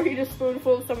 Or eat a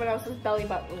spoonful of someone else's belly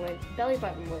button lint? Belly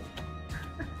button lint.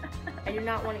 I do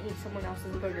not want to eat someone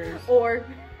else's boogers. Or,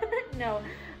 no.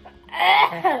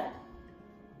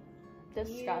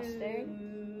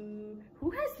 Disgusting. Who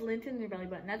has lint in their belly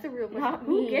button? That's a real question. Not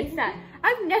Who me. gets that?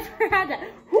 I've never had that.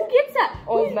 Who gets that?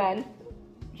 Old men.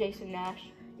 Jason Nash.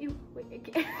 You, wait,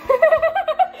 okay.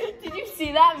 Did you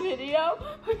see that video?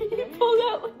 Where he pulled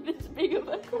out like this big of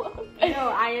a clump? No,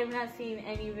 I have not seen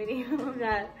any video of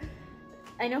that.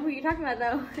 I know who you're talking about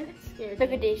though. It's scary.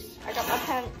 Look at this. I got my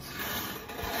pants.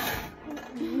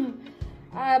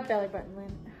 Belly button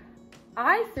lint.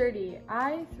 I-30.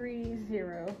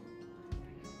 I-30.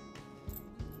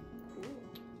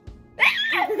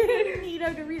 You need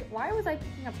to read. Why was I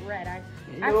picking up red?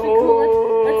 Actually,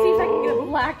 cool. Let's see if I can get a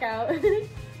blackout.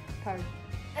 Card.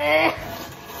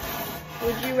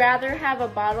 Would you rather have a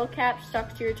bottle cap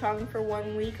stuck to your tongue for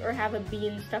 1 week or have a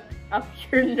bean stuck up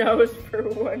your nose for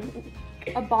 1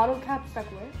 week? A bottle cap stuck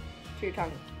where? To your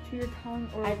tongue. To your tongue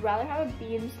or I'd rather have a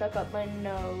bean stuck up my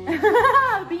nose.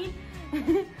 bean?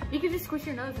 You can just squish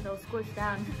your nose and it'll squish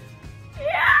down.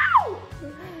 Yeah!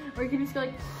 Or you can just go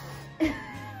like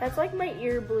That's like my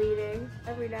ear bleeding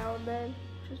every now and then.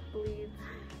 Just bleeds.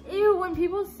 ew, when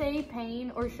people say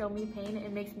pain or show me pain,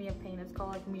 it makes me have pain. It's called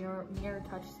like mirror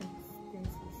touch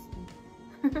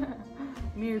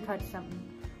mirror touch something.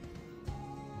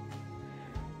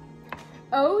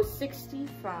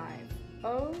 065.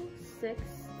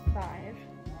 065.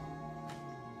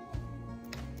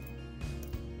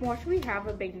 Watch me have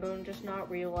a bingo and just not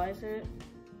realize it.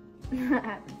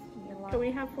 Happens to me a lot. Can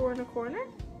we have 4 in a corner?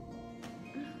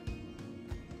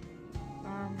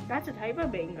 That's a type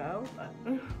of bingo. But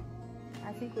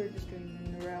I think we're just doing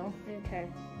them in a row. okay.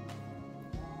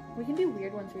 We can do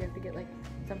weird ones where we have to get like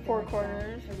something 4 like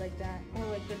corners. that, or like that. Or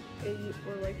like the 8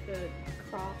 or like the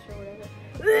cross or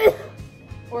whatever.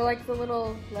 Or like the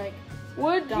little like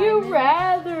Would diamond. you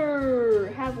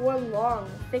rather have one long,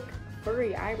 thick,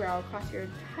 furry eyebrow across your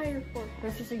entire forehead?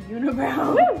 that's just a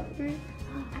unibrow.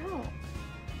 Ow.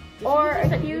 Or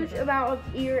Just a a huge unibrow. amount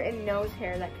of ear and nose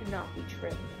hair that could not be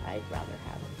trimmed. I'd rather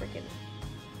have a freaking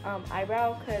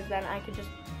eyebrow because then I could just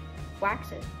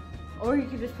wax it. Or you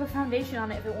could just put foundation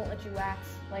on it if it won't let you wax.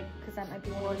 Like, because that might be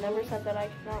one Well, of it the never rules. said that I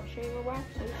could not shave or wax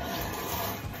it.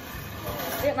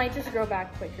 It might just grow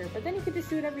back quicker, but then you could just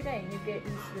do it every day and you get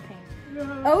used to the pain.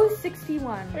 Oh,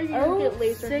 061. Or you can get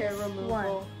laser hair 061.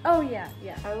 removal. Oh yeah,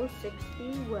 yeah.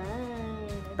 61.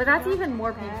 But that's even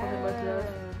more painful than both of those.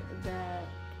 That.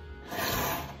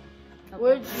 Okay.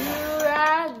 Would you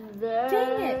rather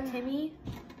Dang it, Timmy.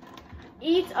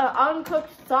 eat an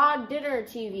uncooked thawed dinner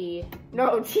TV?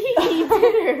 No, TV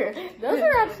dinner. Those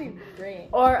are actually great.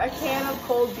 Or a can of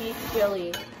cold beef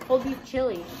chili. Cold beef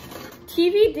chili.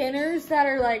 TV dinners that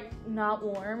are like not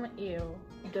warm, ew.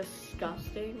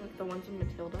 Disgusting, like the ones in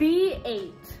Matilda.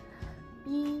 B8.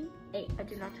 B8. I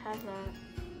do not have that.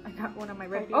 I got one on my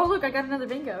red. Okay. Oh look, I got another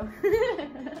bingo.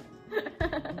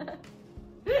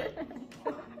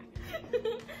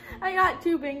 I got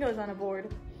 2 bingos on a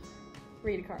board.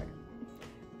 Read a card.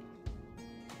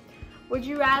 Would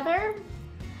you rather,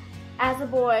 as a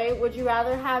boy, would you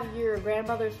rather have your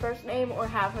grandmother's first name or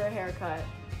have her haircut?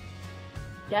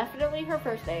 Definitely her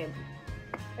first name.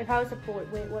 If I was a boy,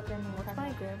 wait, what grandma? What's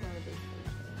my grandmother's first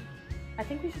name? I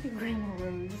think we should be Grandma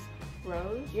Rose.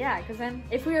 Rose? Yeah, because then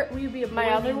if we'd be a boy My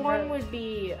other named one Rose. would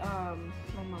be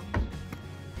my mom.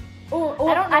 Oh,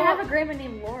 I don't know I have what- a grandma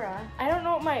named Laura. I don't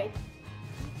know what my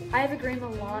I have a grandma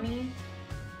Lonnie.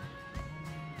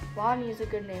 Lonnie is a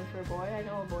good name for a boy. I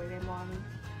know a boy named Lonnie.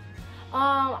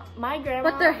 My grandma.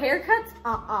 But their haircuts?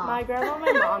 My grandma on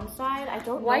my mom's side, I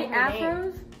don't White know her name.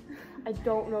 afros? I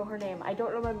don't know her name. I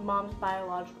don't know my mom's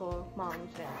biological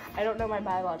mom's name. I don't know my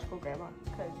biological grandma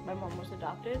because my mom was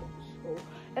adopted. So,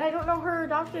 and I don't know her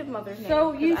adopted mother's name.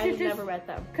 So 'cause you I've should just- never met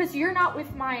them. Because you're not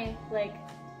with my, like,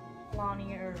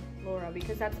 Lonnie or Laura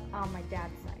because that's on my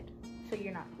dad's side. So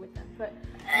you're not with them. But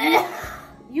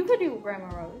you could do Grandma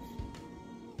Rose.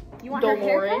 You want her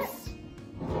haircut?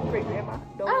 Great grandma.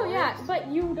 Oh, yeah, but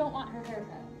you don't want her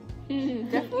haircut.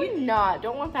 Definitely not.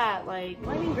 Don't want that like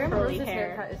Well, I mean, Grandma curly Rose's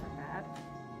hair. haircut isn't bad.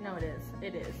 No, it is.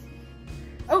 It is.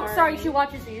 Oh, sorry, Sorry. she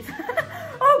watches these.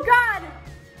 Oh, God!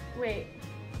 Wait.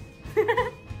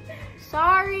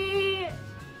 Sorry.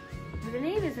 The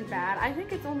name isn't bad. I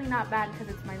think it's only not bad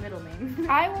because it's my middle name.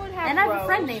 I would have And I have Rose, a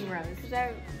friend named Rose.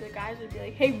 Because the guys would be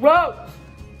like, "Hey, Rose."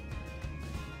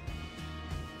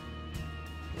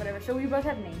 Whatever. So we both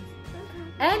have names.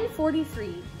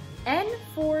 N43.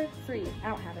 N43. I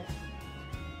don't have it.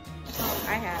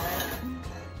 I have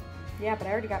it. Yeah, but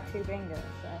I already got 2 bingos,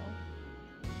 so.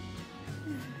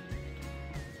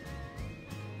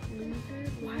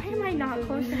 Why am I not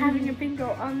close to having a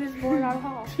bingo on this board at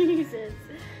all? Jesus.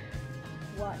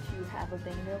 Watch you have a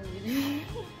bingo.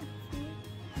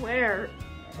 Where?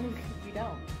 You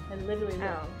don't. I literally don't.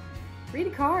 Oh. Read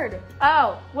a card.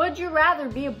 Oh, would you rather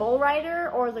be a bull rider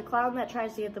or the clown that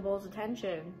tries to get the bull's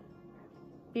attention?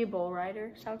 Be a bull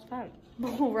rider. Sounds fun.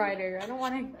 Bull rider. I don't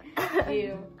want to.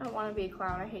 Ew. I don't want to be a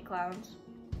clown. I hate clowns.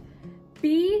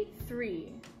 B3.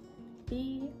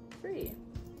 B3.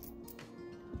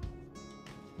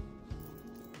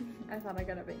 I thought I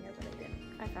got a bingo, but I didn't.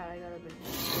 I thought I got a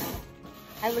bingo.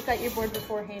 I looked at your board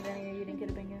beforehand and you didn't get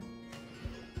a bingo.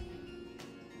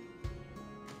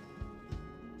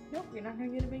 Nope. You're not gonna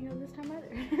get a bingo this time either.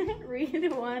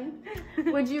 Read one.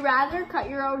 Would you rather cut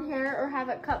your own hair or have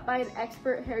it cut by an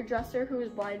expert hairdresser who is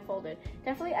blindfolded?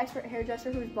 Definitely expert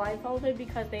hairdresser who is blindfolded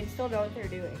because they still know what they're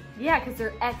doing. Yeah, because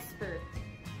they're expert.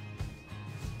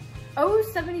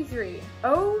 073.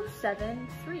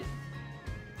 073.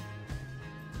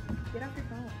 Get off your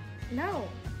phone. No.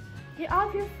 Get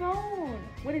off your phone.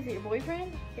 What is it, your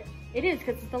boyfriend? Yeah. It is,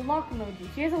 because it's the lock emoji.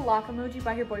 She has a lock emoji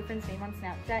by her boyfriend's name on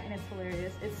Snapchat, and it's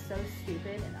hilarious. It's so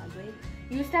stupid and ugly.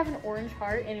 You used to have an orange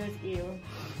heart, and it was ew.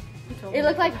 It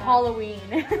looked like Halloween.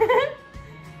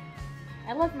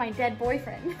 I love my dead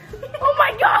boyfriend. Oh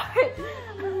my god!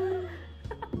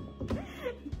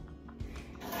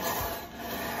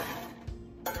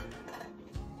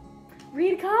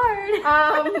 Read card.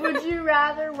 Would you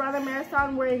rather run a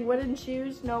marathon wearing wooden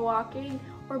shoes, no walking,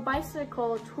 or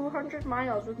bicycle 200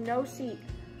 miles with no seat?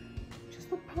 Just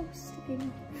the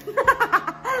posting.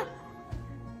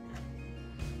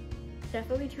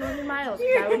 Definitely 200 miles.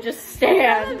 I would just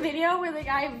stand. The video where the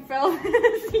guy fell in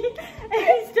the seat and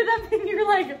he stood up and you're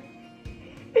like,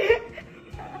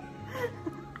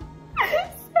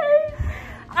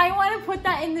 I want to put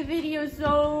that in the video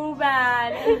so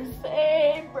bad.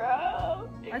 Insane, bro.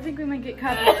 I think we might get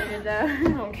copyrighted though. I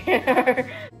don't care.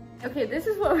 Okay, this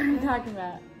is what we're talking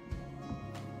about.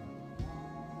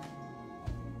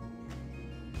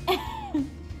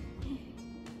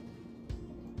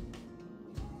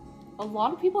 A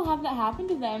lot of people have that happen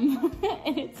to them,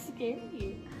 and it's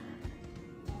scary.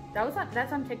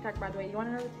 That's on TikTok, by the way. You want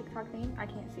to know the TikTok name? I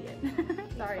can't see it.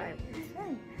 Sorry. It's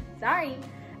fine. Sorry.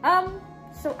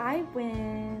 So I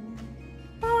win.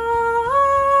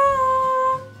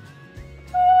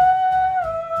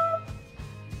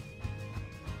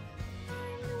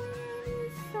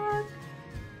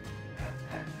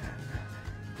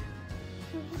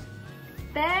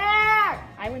 There.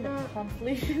 I win the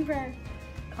consolation prize.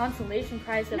 Consolation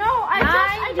prize of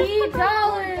I just $90. put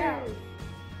that down.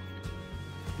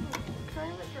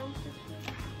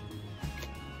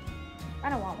 I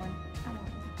don't want one.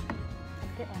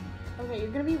 Let's get one. Okay,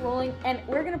 you're gonna be rolling, and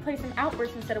we're gonna play some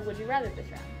outbursts instead of Would You Rather this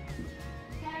round.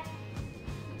 Okay.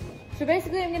 So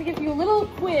basically, I'm gonna give you a little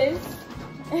quiz.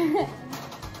 And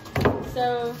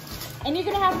you're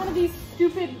gonna have one of these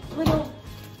stupid little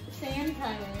sand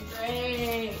timers.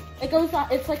 Great. It goes on.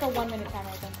 It's like a 1 minute timer,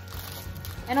 I think.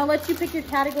 And I'll let you pick your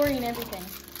category and everything.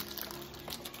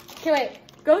 Okay, wait.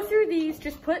 Go through these.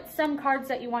 Just put some cards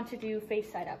that you want to do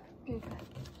face side up. Okay.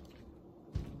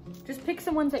 Just pick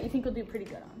some ones that you think will do pretty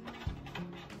good on.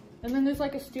 And then there's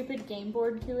like a stupid game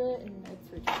board to it, and it's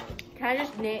ridiculous. Can I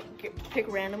just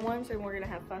pick random ones and we're gonna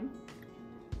have fun?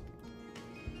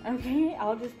 Okay,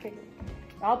 I'll pick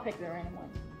the random one.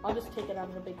 I'll just take it out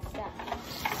of the big stack.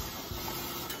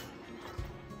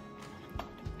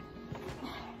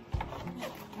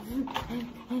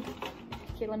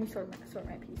 Okay, let me sort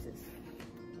my pieces.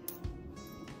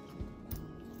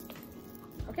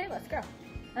 Okay, let's go.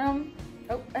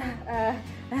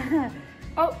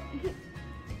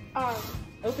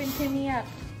 Open Timmy up.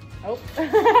 Oh.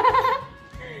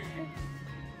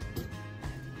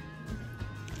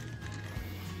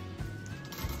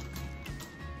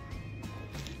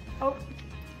 Oh.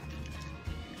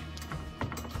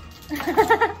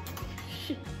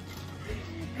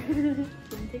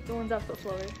 Take the ones off the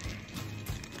floor.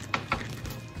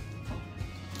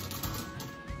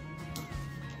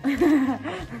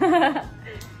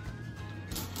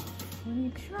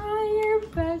 You try your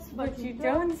best, but you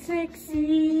don't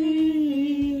succeed.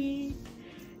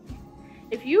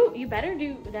 If you better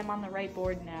do them on the right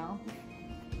board now.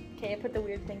 Okay, I put the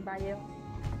weird thing by you.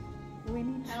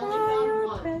 When you try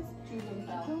your best, you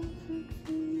don't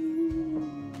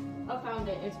succeed. I found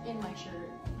it. It's in my shirt.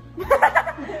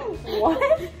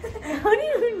 What? How do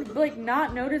you like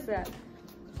not notice that?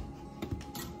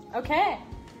 Okay,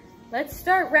 let's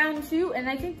start round 2, and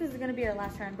I think this is gonna be our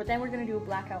last round. But then we're gonna do a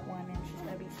blackout one, and it's just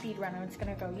gonna be speed run, and it's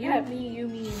gonna go you, me, you,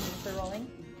 me, you, me for rolling.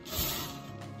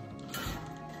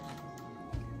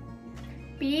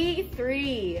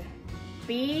 B3.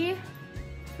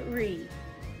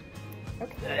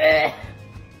 Okay.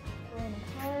 Rolling a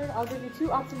card. I'll give you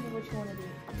 2 options of what you want to do: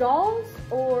 dolls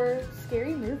or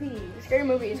scary movies. Scary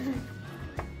movies.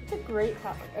 It's a great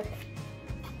topic. Okay.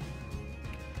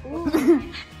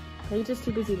 You're just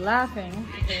too busy laughing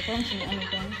to pay attention to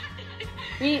anything.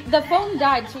 The phone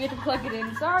died, so we had to plug it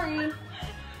in. Sorry.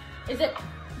 Is it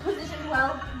positioned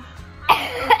well?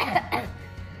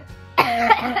 Oh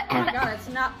my god, it's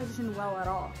not positioned well at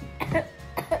all.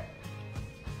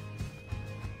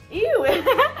 Ew.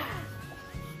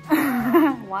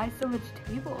 Why so much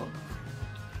table?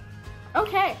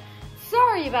 Okay,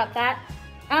 sorry about that.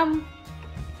 Well,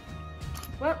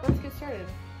 let's get started.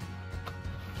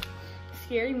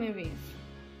 Scary movies.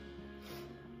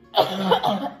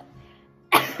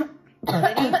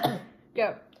 Ready?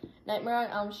 Go. Nightmare on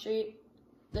Elm Street,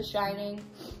 The Shining,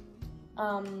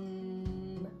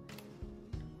 Paranormal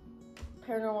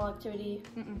Activity,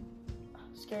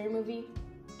 Scary Movie,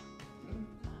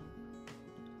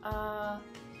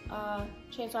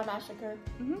 Chainsaw Massacre,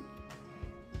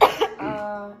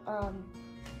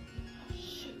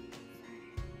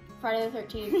 Friday the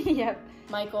 13th, Yep.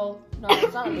 Michael. No,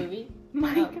 it's not a movie.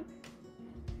 Michael.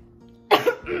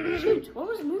 Shoot, what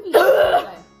was the movie?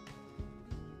 Okay.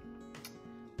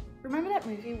 Remember that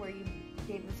movie where you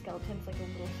gave the skeletons like a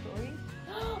little story?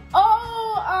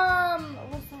 Oh,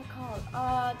 what's that called?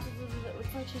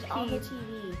 It's like she's on the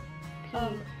TV.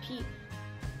 Pete.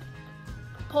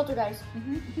 Poltergeist.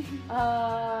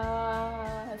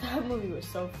 That movie was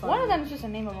so fun. One of them is just a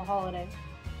name of a holiday.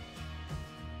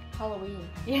 Halloween.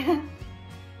 Yeah.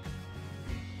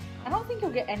 I don't think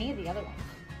you'll get any of the other ones.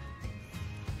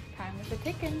 Time is a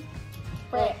ticking.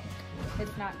 Right.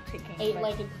 It's not ticking.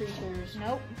 Eight-legged creatures.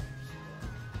 Nope.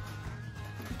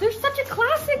 There's such a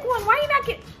classic one. Why are you not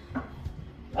getting...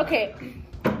 Okay.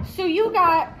 So you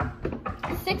got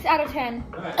 6 out of 10.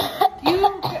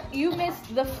 You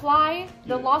missed The Fly,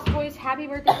 The Lost Boys, Happy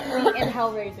Birthday to Me, and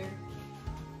Hellraiser.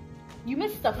 You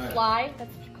missed The Fly.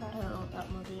 That's such a I classic. don't know what that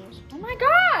movie is. Oh my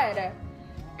god!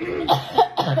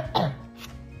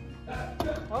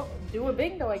 Oh, do a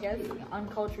bingo, I guess.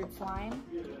 Uncultured slime.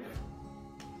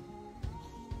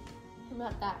 I'm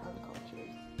not that uncultured.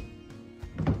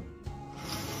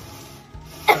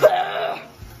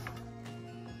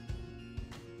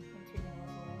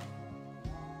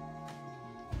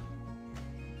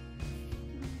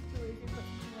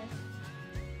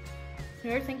 We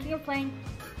were thinking of playing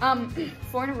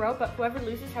 4 in a row, but whoever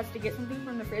loses has to get something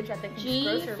from the fridge that they think is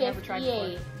gross or have never tried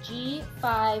before.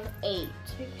 G58.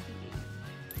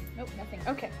 Nope, nothing.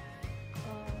 Okay.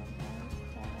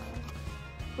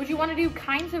 Would you want to do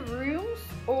kinds of rooms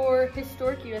or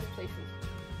historic U.S. places?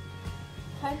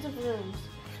 Kinds of rooms.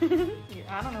 Yeah,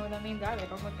 I don't know what that means either.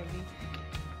 Don't look at me.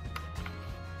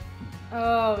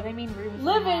 Oh, they mean rooms.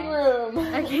 Living room.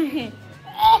 Okay.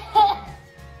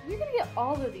 You're gonna get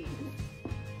all of these.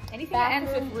 Anything that ends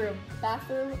with room.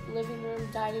 Bathroom, living room,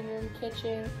 dining room,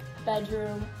 kitchen,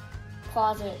 bedroom,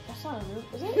 closet. That's not a room,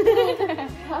 is it?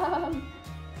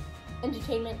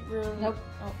 Entertainment room. Nope.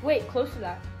 Oh, wait, close to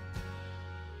that.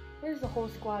 Where's the whole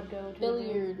squad go to?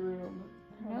 Billiard room.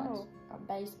 No. A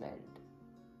basement.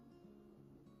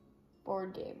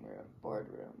 Board game room. Board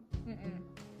room.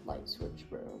 Light switch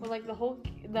room. Well, like the whole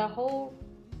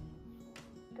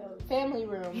goes. Family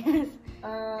room.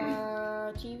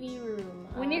 TV room.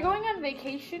 When you're going on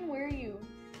vacation, where are you?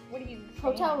 What are you?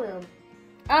 Hotel room.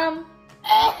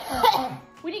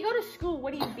 When you go to school,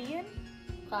 what do you be in?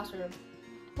 Classroom.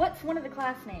 What's one of the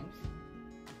class names?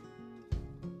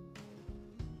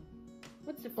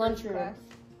 What's the first Lunchroom. class?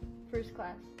 First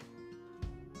class.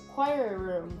 Choir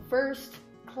room. First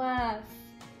class.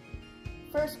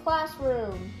 First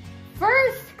classroom.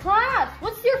 First class.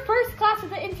 What's your first class of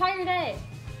the entire day?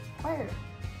 Choir.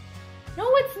 No,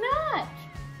 it's not.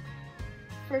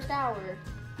 First hour.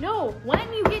 No,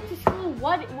 when you get to school,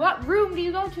 what room do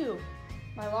you go to?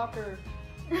 My locker.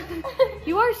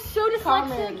 You are so dyslexic.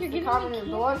 Common. You're The giving common me room.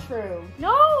 The lunchroom.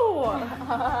 No.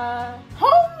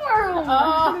 Homeroom.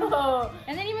 Oh.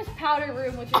 And then you miss powder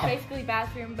room, which is basically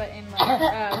bathroom, but in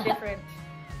like different.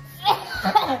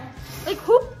 Like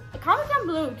who? Comment down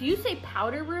below. Do you say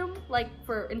powder room like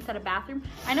for instead of bathroom?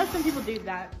 I know some people do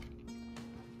that.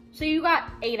 So you got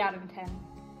 8 out of 10.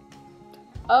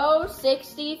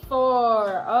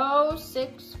 064.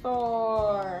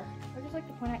 064. I'd just like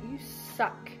to point out you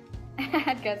suck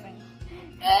at guessing.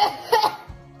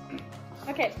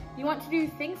 Okay, you want to do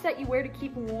things that you wear to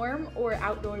keep warm or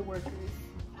outdoor workers?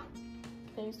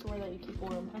 Things to wear that you keep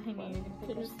warm. I knew you were gonna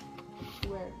pick Things to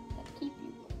wear that keep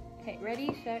you warm. Okay,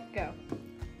 ready, set, go.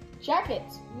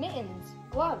 Jackets, mittens,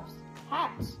 gloves,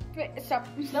 hats, Wait, stop.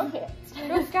 snow pants.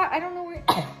 No, stop. I don't know where.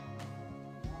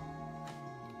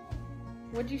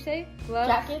 What'd you say? Gloves?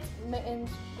 Jackets, mittens,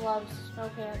 gloves, snow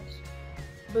pants,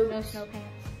 boots. No snow pants.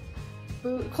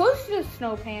 Close to the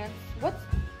snow pants. What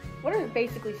are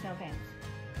basically snow pants?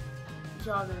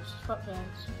 Joggers,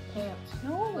 sweatpants, pants,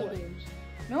 No. leggings.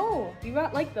 No, you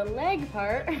got like the leg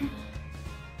part.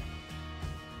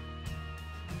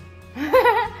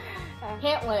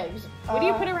 Pant legs. What do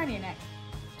you put around your neck?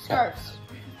 Scarves.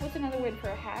 What's another word for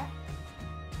a hat?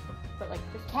 But like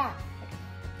this Cap.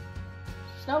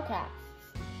 Snow cap.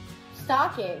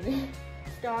 Stocking.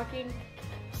 stocking.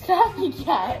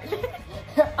 copycat.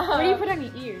 What do you put on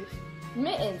your ears?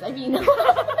 Mittens. I mean.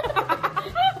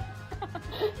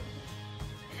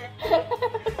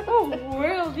 Oh,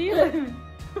 world you live in.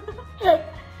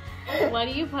 What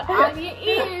do you put on your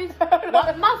ears?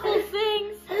 What muffle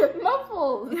sings?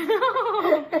 Muffles.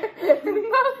 No.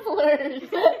 Mufflers.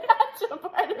 That's a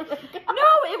part of a car. No,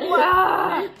 it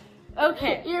was.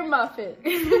 Okay. Ear muffin.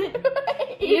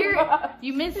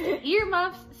 You missed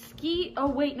earmuffs, ski. Oh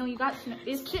wait, no, you got snow.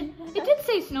 It did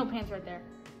say snow pants right there.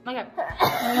 Okay.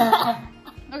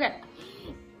 Okay.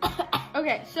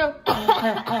 Okay, so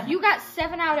you got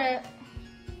 7 out of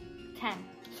 10.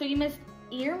 So you missed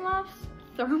earmuffs,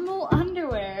 thermal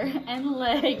underwear, and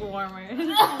leg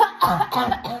warmers.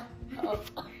 Oh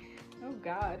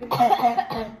God.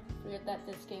 Forget that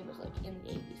this game was like in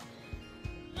the 80s.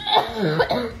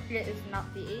 It is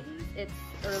not the 80s, it's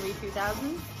early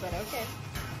 2000s, but okay.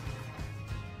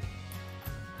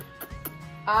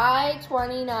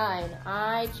 I-29.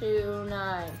 I-29.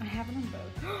 I have them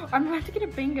both. I'm about to get a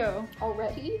bingo.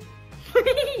 Already?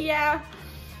 Yeah.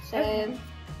 Same.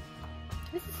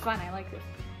 This is fun, I like this.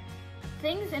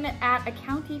 Things in it at a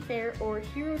county fair or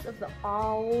heroes of the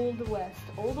Old West.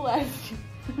 Old West.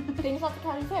 Things off the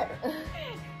county fair.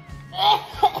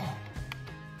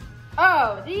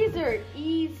 Oh, these are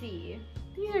easy.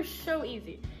 These are so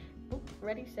easy. Oop,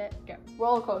 ready, set, go.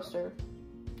 Roller coaster.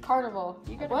 Carnival.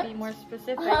 You gotta What? be more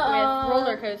specific with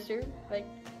roller coaster. Like,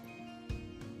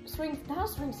 Swing, not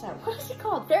swing set. What is it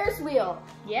called? Ferris wheel.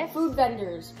 yes. Food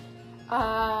vendors.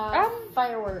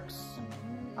 Fireworks.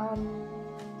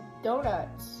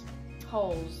 Donuts.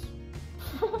 Holes.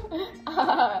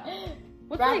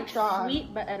 What's like Rabbitron.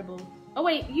 sweet but edible? Oh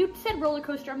wait, you said roller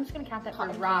coaster. I'm just gonna count that for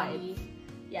Cotton rides. candy.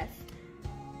 Yes.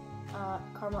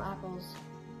 Caramel apples.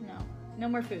 No. No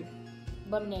more food.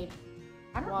 Lemonade.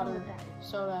 I don't know Water. what that is.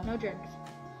 Soda. No drinks.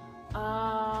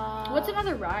 What's What's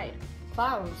another ride?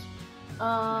 Clowns.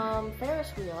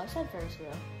 Ferris wheel. I said Ferris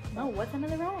wheel. No, what's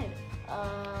another ride?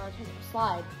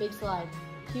 Slide. Big slide.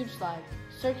 Huge slide.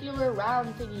 Circular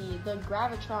round thingy. The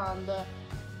Gravitron. The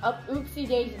oopsie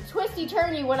daisy. Twisty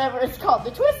turny, whatever it's called.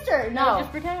 The twister. No.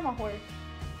 Just pretend I'm a horse.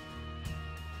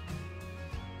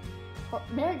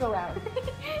 Merry-go-round.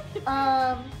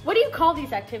 What do you call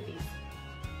these activities?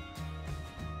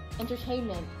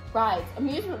 Entertainment. Rides.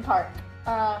 Amusement park.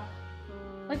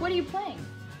 Like, what are you playing?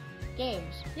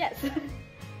 Games. Yes.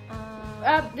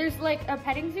 There's like a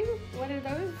petting zoo. What are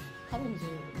those? Petting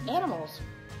zoo. Animals.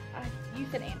 You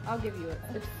said I'll give you it.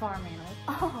 It's farm animals.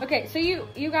 Oh. Okay, so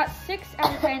you got 6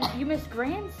 out of 10. You missed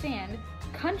grandstand,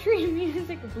 country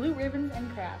music, blue ribbons, and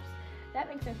crafts. That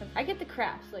makes sense. I get the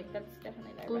crafts. Like, that's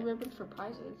definitely there. Blue right? ribbons for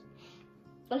prizes.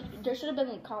 Like, there should have been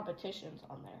like competitions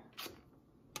on there.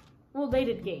 Well, they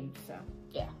did games, so.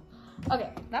 Yeah.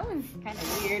 Okay. That one's kind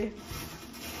of weird.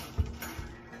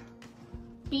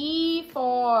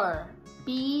 B4.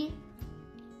 B4.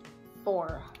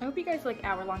 I hope you guys like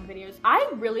hour-long videos. I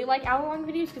really like hour-long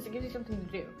videos because it gives you something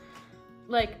to do.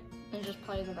 Like, And just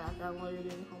play in the background while you're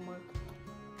doing homework.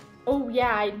 oh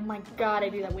yeah, my god, I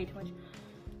do that way too much.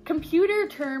 Computer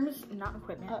terms, not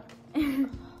equipment.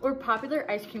 Or popular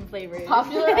ice cream flavors.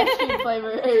 Popular ice cream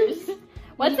flavors.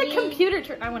 What's a Maybe- computer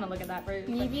term? I want to look at that first.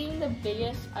 Me being the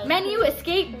biggest ice Menu, cream-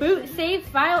 escape, boot, save,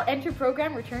 file, enter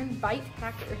program, return, byte,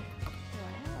 hacker.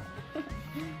 Wow.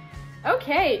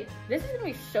 Okay, this is gonna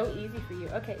be so easy for you.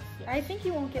 Okay, Yes. I think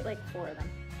you won't get like 4 of them.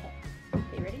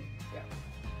 Okay, you ready?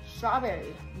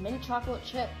 Strawberry. Mint chocolate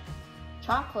chip.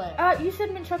 Chocolate. You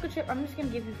said mint chocolate chip. I'm just gonna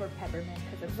give you for peppermint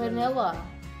because it's really Vanilla. small.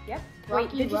 Yep. Rocky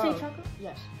Wait, did you Road. say chocolate?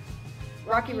 Yes.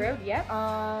 Rocky Road. Yep.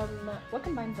 What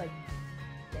combines like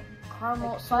thing?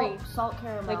 caramel, Like salt, 3. salt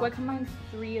caramel. Like what combines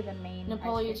 3 of the main?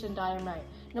 Napoleon Dynamite.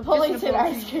 Napoleon ice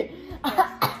Napoleon. cream.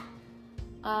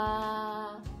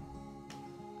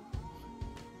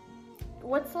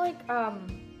 What's like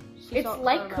sea It's salt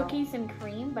like caramel. cookies and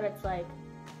cream, but it's like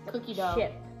a Cookie dough.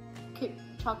 chip.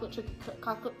 Chocolate chip.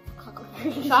 Chocolate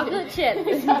Chocolate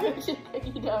chip. Chocolate chip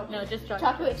cookie dough. No, just chocolate.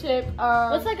 Chocolate chip.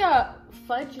 What's like a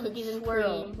fudge cookies and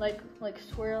swirl? cream. Like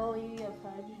swirly of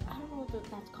fudge. I don't know what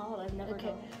that's called. I've never Okay.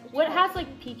 known. What has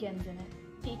like pecans in it?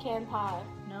 Pecan pie.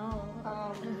 No.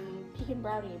 Pecan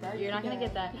brownie. Right? You're not gonna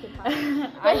get that. Pecan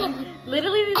pie. I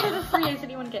literally these are the 3 I said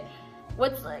you want to get.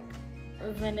 What's like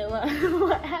vanilla?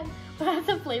 what has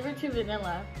a flavor to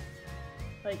vanilla?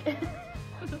 Like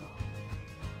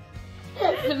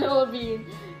Vanilla bean.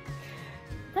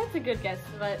 that's a good guess,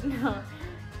 but no.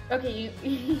 Okay,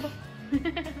 you.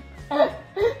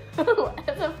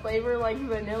 Has a flavor like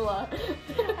vanilla.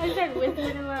 I said with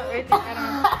vanilla. Right there. I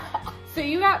don't know. So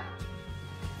you got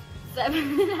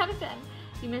 7 out of 10.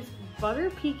 You missed butter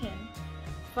pecan,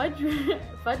 fudge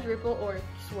ripple or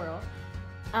swirl,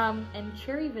 and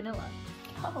cherry vanilla.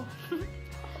 Oh.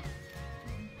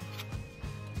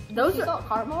 Those You are got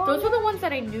caramel? those were the ones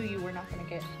that I knew you were not gonna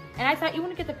get, and I thought you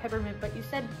wouldn't get the peppermint, but you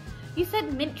said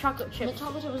mint chocolate chip. Mint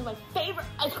chocolate chip was my favorite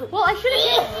ice cream. Well, I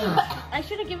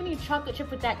should have given you chocolate chip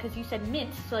with that because you said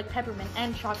mint, so like peppermint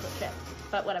and chocolate chip.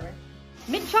 But whatever.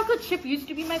 Mint chocolate chip used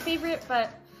to be my favorite,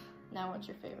 but Now what's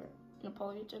your favorite?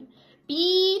 Napolitan.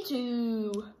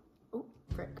 B2. Oh,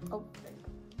 frick. Oh, frick.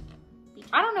 B2.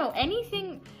 I don't know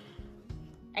anything.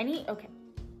 Okay.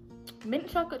 Mint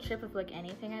chocolate chip of like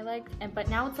anything I liked, but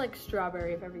now it's like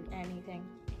strawberry of anything.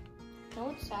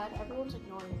 No, it's sad. Everyone's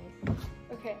ignoring me.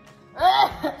 Okay.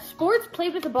 Sports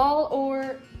played with a ball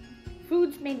or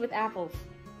foods made with apples.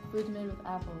 Foods made with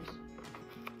apples.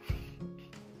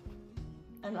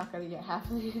 I'm not gonna get half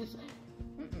of these.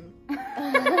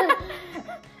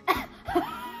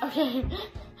 Okay.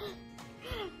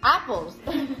 Apples.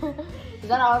 Is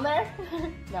that on there?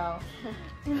 No.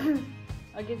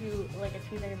 I'll give you like a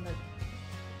 2-second look.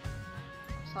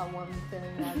 I saw one thing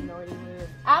and I have no idea what it is.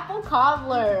 Apple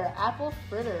cobbler. Apple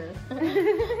fritter.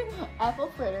 Apple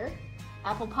fritter.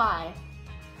 Apple pie.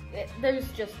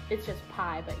 It's just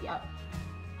pie, but yeah.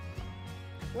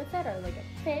 What's that? Like a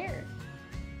pear?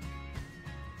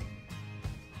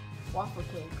 Waffle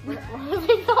cake. What are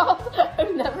they called?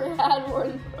 I've never had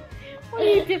one. What do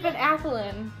you dip an apple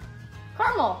in?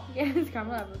 Caramel. Yeah, it's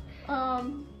caramel apples.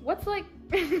 What's like?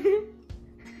 Dang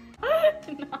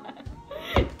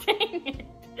it.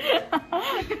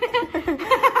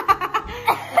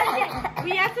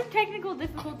 We had some technical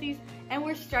difficulties, and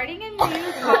we're starting a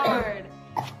new card.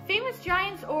 Famous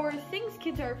giants or things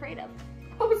kids are afraid of.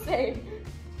 Jose.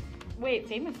 Wait,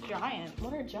 famous giant?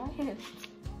 What are giants?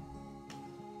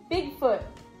 Bigfoot.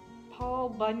 Paul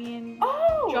Bunyan.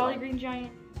 Oh! Jolly Green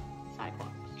Giant.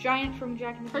 Cyclops. Giant from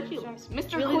Jack and the Hercules. Beanstalk.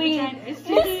 Mr. Billy the Queen. Giant.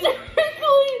 Mr. Queen.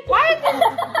 Why is it?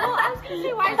 Well, I was gonna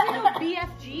say why is there no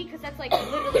BFG? Because that's like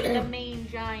literally the main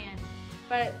giant.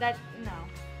 But that no.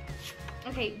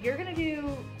 Okay, you're gonna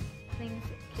do things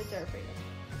kids are afraid of.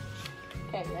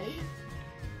 Okay, ready?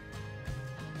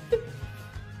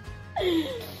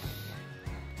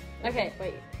 Okay,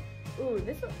 wait. Ooh,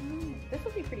 this will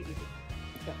be pretty easy.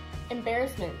 Let's go.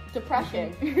 Embarrassment.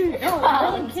 Depression. No,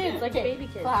 Clowns. kids, like Okay, baby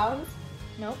kids. Clowns.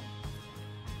 Nope.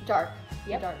 Dark.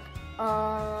 Yep. Dark.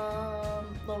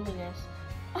 Loneliness.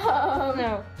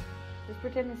 No. Just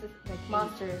pretend this is like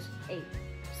Monsters. 8.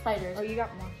 Spiders. Oh, you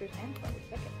got monsters and spiders.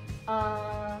 Okay.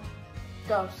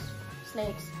 Ghosts.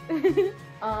 Snakes.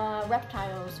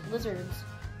 Reptiles. Lizards.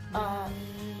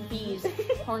 Bees.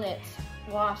 Hornets.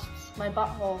 Wasps. My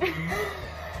butthole.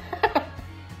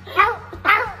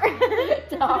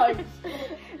 Dogs.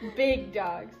 Big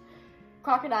dogs.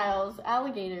 Crocodiles.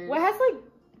 Alligators. What has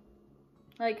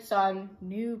like Sun.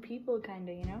 new people kind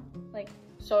of, you know? Like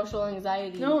Social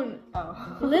anxiety. no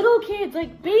Oh. little kids,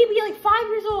 like baby, like 5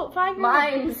 years old, 5 years old.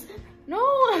 Mimes. No,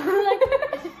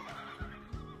 like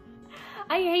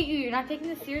I hate you. You're not taking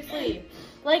this seriously.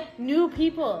 Like new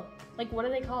people. Like what are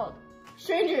they called?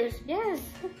 Strangers. Yes.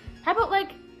 How about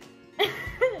like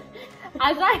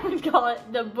as I would call it,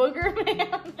 the booger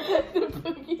man. The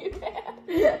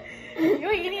boogeyman.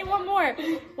 Wait, you need one more.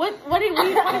 What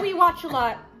do we watch a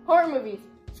lot? Horror movies.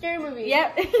 Scary movies.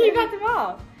 Yep, you got them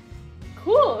all.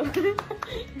 Cool.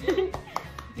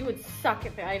 You would suck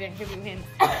if I didn't give you hints.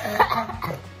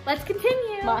 Let's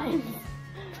continue. Mimes.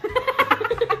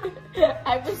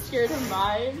 I was scared of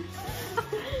mimes.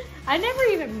 I never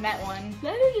even met one.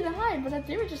 Neither did I, but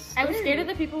they were just scary. I was scared of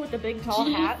the people with the big tall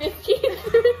hats. Just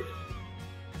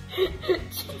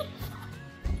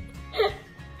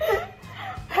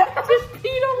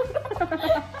peed on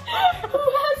Who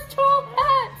has tall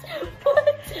hats? What?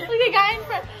 like a guy in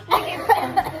front,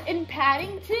 like in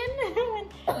Paddington,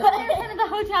 when they're in front of the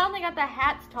hotel and they got the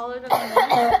hats taller than the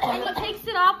man, and he takes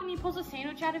it off and he pulls a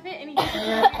sandwich out of it and he gives it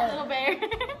to a little bear.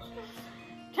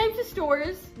 Types of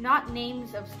stores, not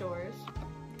names of stores,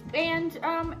 and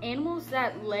animals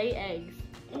that lay eggs.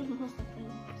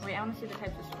 Wait, I want to see the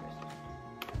types of stores.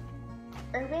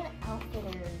 Urban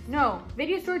Outfitters. No,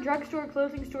 video store, drugstore,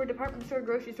 clothing store, department store,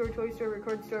 grocery store, toy store,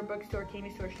 record store, bookstore,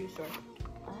 candy store, shoe store.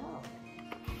 Oh.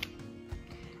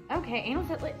 Okay, animals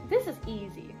that lay. This is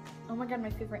easy. Oh my god, my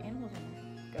favorite animals in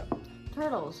there. Go.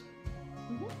 Turtles.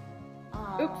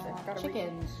 Mm-hmm. Oops, I forgot to read.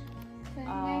 Chickens.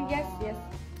 Yes.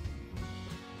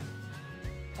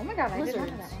 Oh my god, I did not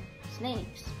know that one.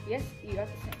 Snakes. Yes, you got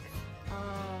the snakes.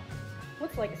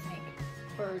 What's like a snake?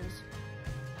 Birds.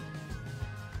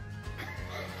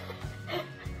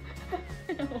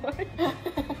 What?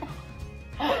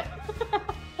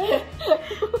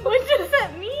 What does that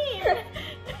mean?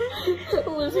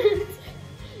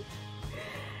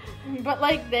 But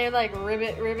like they're like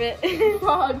ribbit.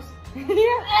 Frogs.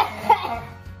 Yeah.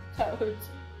 Toads.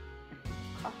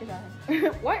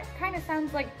 Crocodile. What kind of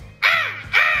sounds like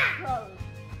Crows.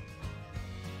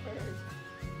 Birds.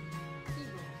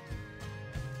 Seagulls.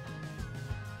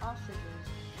 Ostriches.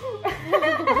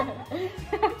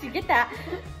 How'd you get that?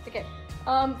 Okay.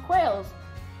 Quails.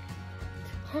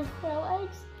 Quail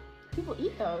eggs? People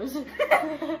eat those.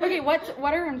 Okay,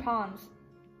 what are in ponds?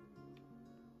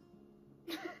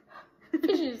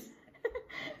 Fishes.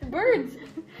 Birds.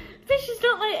 Fishes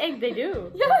don't lay eggs. They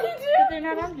do. Yeah, they do. But they're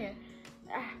not on here.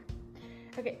 Ah.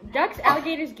 Okay, ducks,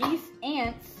 alligators, geese,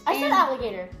 ants. I said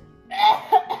alligator.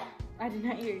 I did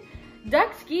not hear you.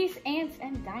 Ducks, geese, ants,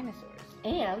 and dinosaurs.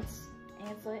 Ants.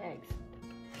 Ants lay eggs.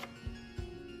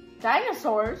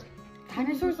 Dinosaurs.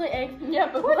 Dinosaurs lay eggs? Yeah,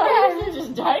 but What why the- is it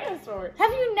just dinosaurs?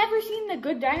 Have you never seen The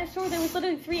Good Dinosaur? There was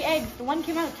literally 3 eggs. The one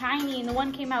came out tiny, and the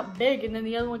one came out big, and then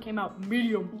the other one came out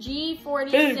medium.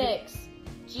 G46.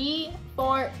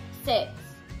 G46.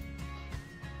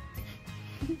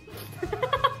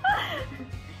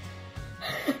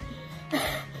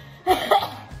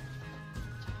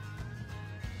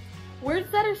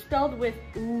 Words that are spelled with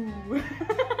ooh.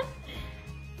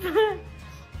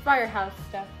 Firehouse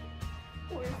stuff.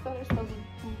 Words that are spelled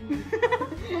with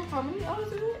How many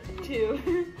O's is it? 2.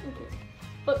 Okay.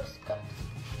 Books, cups,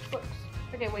 books.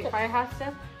 Okay, wait. Firehouse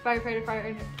stuff. Firefighter, fire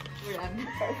engine. We're done.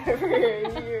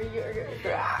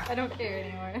 I don't care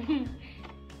anymore.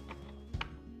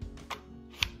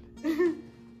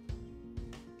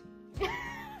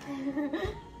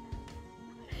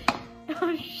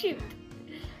 Oh shoot.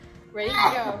 Ready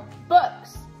to go.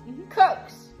 Books, Mhm.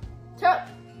 cooks, took,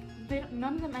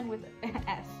 None of them end with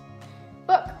S.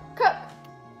 book, cook,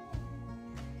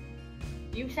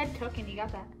 You said took and you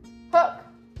got that. hook.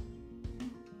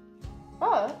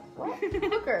 What?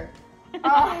 Hooker.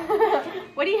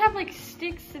 What do you have like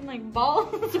sticks and like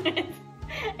balls with?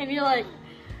 And you're like,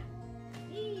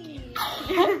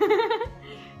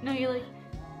 no, you're like,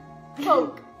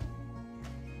 Poke.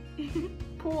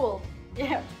 Pool.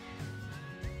 yeah.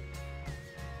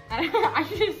 I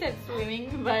should have said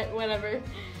swimming, but whatever.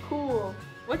 Cool.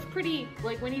 What's pretty,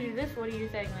 like when you do this, what are you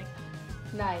saying? Like,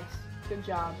 Nice. Good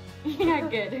job. yeah,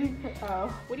 good. Oh.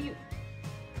 What do you,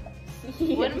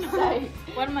 See. what am I, Sight.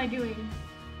 what am I doing?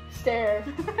 Stare.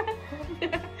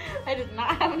 I did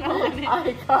not have no in it.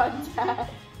 Eye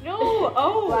contact. No,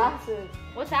 oh. Glasses.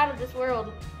 What's out of this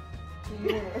world?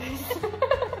 Universe.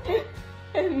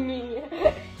 And me.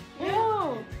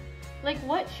 No. Like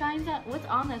what shines on, what's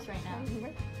on us right now?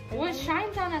 What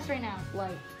shines on us right now?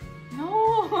 Light.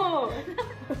 No.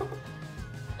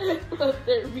 Let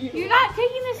there be You're not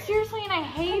taking this seriously and I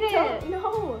hate it.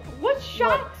 No. What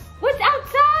shine? Looks. What's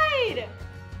outside?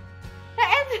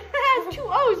 That has 2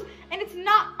 O's and it's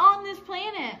not on this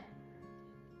planet.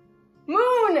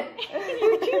 Moon.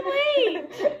 You're too late.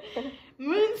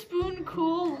 Moon, spoon,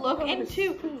 cool, look, and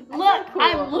 2. I Look, said cool.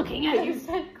 I'm looking at You you.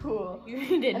 said cool. You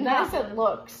did And then I not. said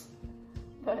looks.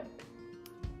 But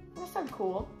I said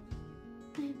cool.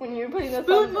 When you were putting this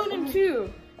Spoon, on moon, and 2.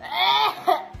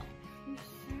 You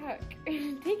suck.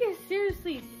 Take it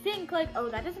seriously. Think like, oh,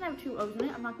 that doesn't have 2 O's in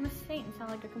it. I'm not gonna say it and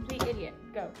sound like a complete idiot.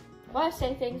 Go. Well, I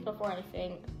say things before I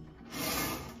think.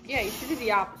 Yeah, you should do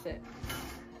the opposite.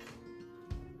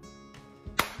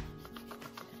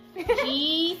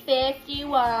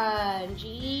 G51.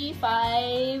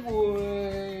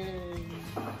 G51.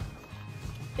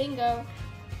 Bingo.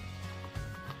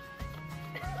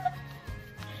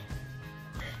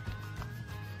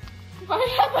 Why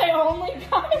have I only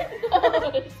got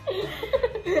those?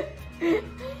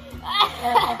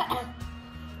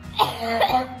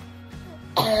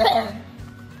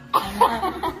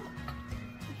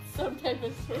 Some type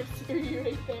of sorcery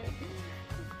right there.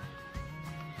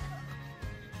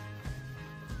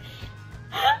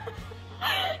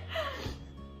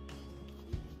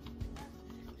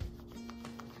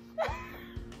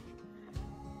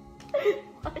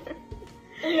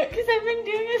 Because I've been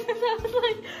doing it since I was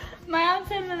like, my aunt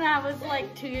said when I was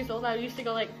like 2 years old, I used to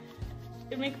go like,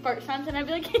 it'd make fart sounds and I'd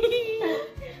be like, yay!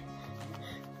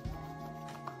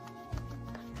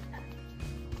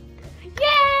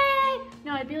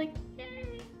 No, I'd be like,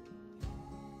 yay.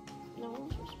 No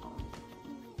one's responding.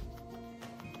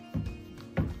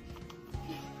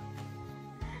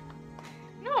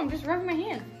 No, I'm just rubbing my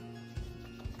hands.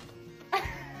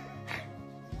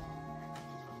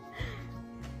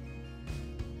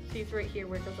 See, it's right here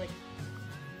where it goes like.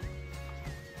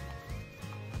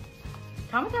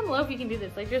 Comment down below if you can do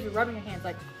this, like just rubbing your hands,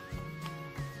 like.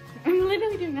 I'm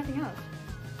literally doing nothing else.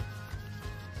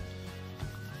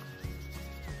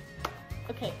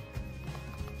 Okay.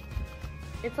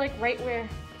 It's like right where,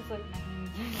 it's like,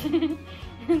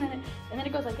 and then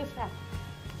it goes like this fast.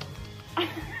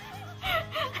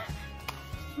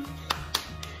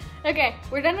 Okay,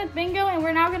 we're done with bingo, and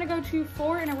we're now gonna go to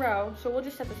 4 in a row. So we'll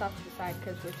just set this off to the side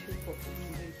because we're too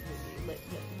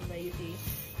lazy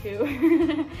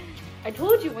to. I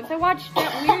told you, once I watched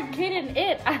that weird kid in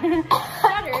It,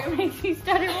 stutter, it makes me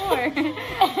stutter more.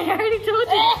 I already told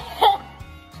you.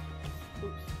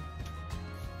 Oops.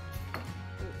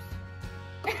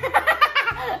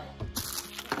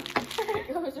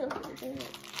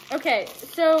 Okay,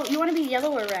 so you want to be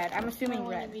yellow or red? I'm assuming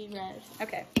red. Be red.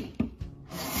 Okay.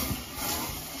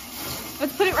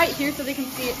 Let's put it right here so they can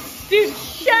see it. Dude,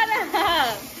 shut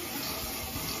up!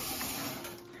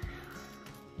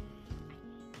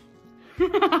 I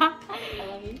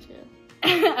love you too.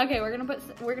 Okay, we're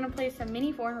gonna play some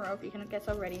mini 4 in a row if you can guess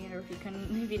already, or if you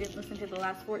didn't listen to the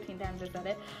last 14 times I said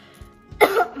it.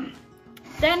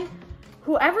 Then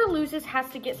whoever loses has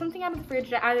to get something out of the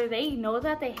fridge that either they know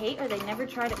that they hate or they never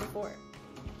tried it before.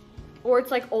 Or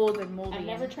it's like old and moldy. I've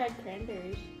never tried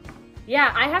cranberries.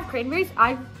 Yeah, I have cranberries.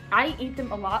 I eat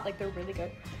them a lot, like they're really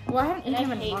good. Well, I haven't eaten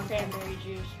them in a long time. I hate cranberry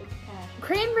juice with passion.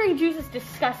 Cranberry juice is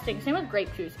disgusting. Same with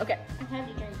grape juice. Okay. I've had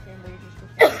to drink cranberry juice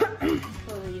before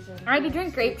for a reason. Alright, you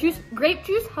drink grape juice. Grape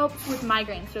juice helps with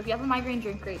migraines. So if you have a migraine,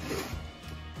 drink grape juice.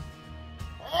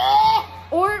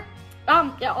 Or,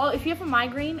 if you have a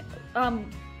migraine,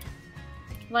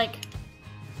 like,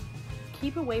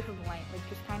 keep away from the light. Like,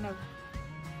 just kind of,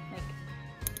 like,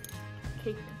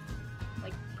 take,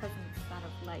 like, presence out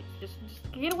of light. Just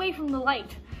get away from the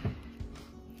light.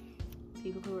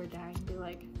 People who are dying be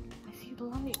like, I see the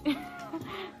light.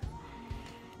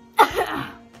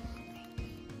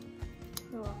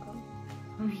 You're welcome.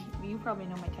 You probably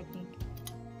know my technique.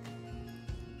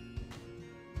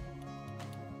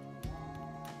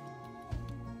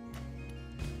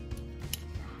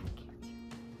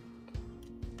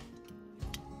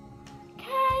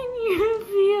 Can you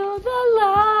feel the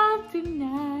love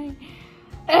tonight?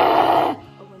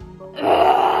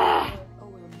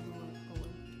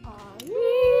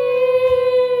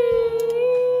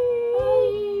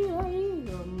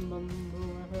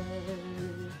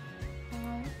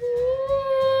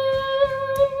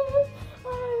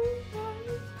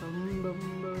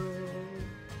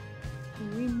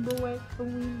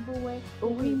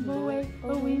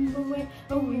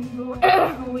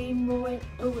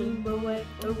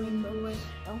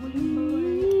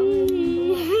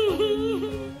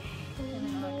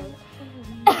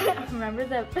 Remember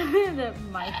the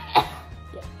mic?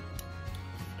 Yeah.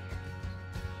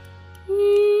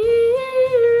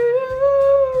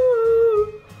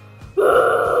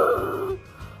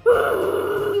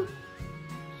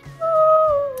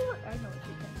 I know what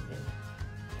you can do.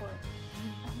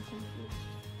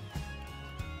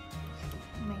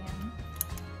 Man.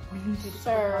 We need you to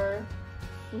Sir,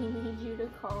 we need you to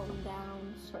calm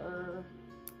down, sir.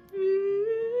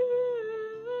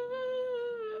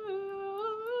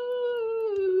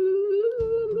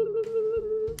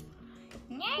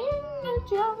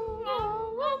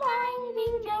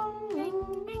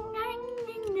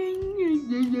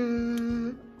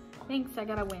 Thanks, I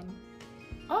got a win.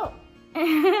 Oh.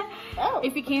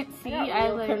 If you can't see, I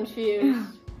like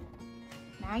confused.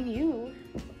 Now you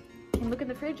can look in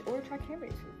the fridge or try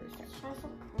cranberries for the first time. Try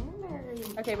some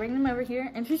cranberries. Okay, bring them over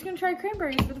here, and she's gonna try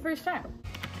cranberries for the first time.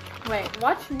 Wait,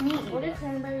 watch me. What are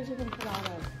cranberries even put out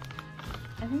of?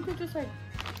 I think they're just like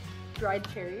dried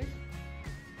cherries.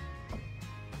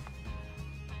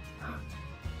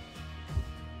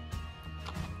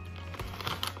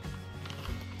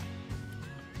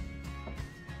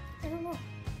 I don't know.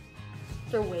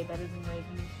 They're way better than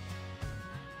raisins.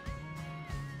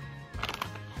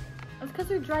 That's because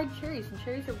they're dried cherries, and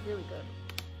cherries are really good.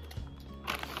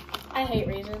 I hate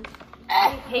raisins.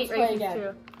 I hate Let's play raisins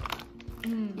again.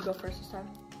 too. You go first this time.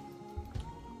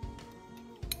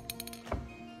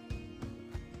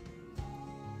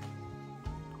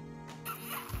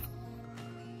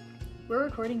 We're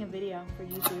recording a video for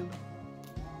YouTube.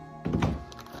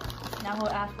 Now we'll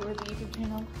ask for the YouTube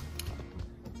channel.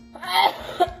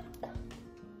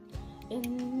 In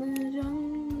the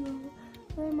jungle,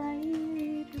 where my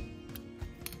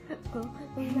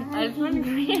I just want to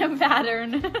create a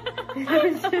pattern.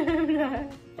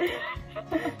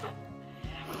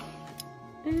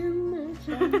 In the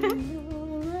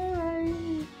jungle, where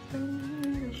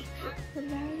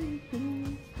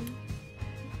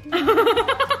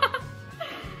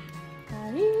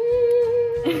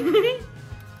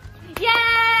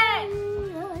Yay!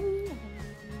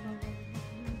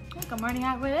 Look, I'm already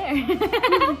halfway there.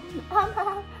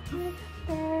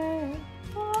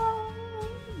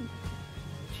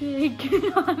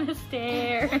 milkshake on a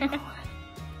stair.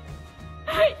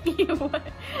 Ew, what?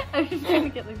 I was just trying to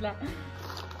get like that.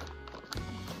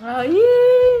 Oh, yeah,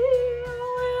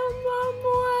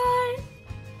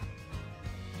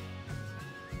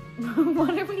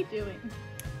 what are we doing?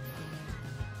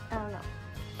 I don't know.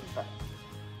 But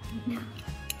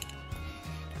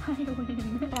I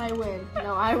win. I win.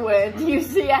 No, I win. You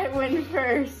see, I win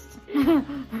first.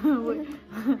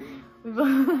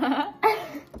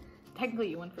 Technically,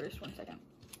 you went first. 1 second.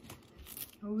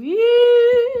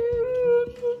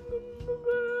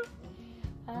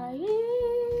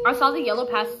 I saw the yellow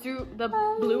pass through the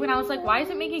blue and I was like, why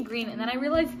is it making green? And then I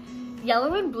realized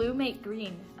yellow and blue make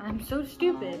green. I'm so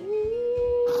stupid.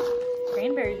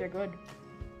 Cranberries are good.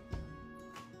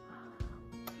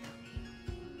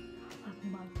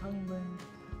 My tongue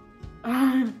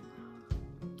burns.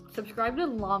 Subscribe to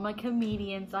Llama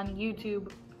Comedians on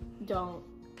YouTube. Don't.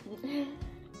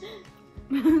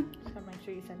 Just gotta make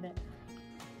sure you send it.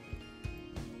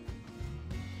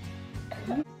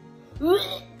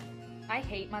 I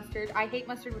hate mustard. I hate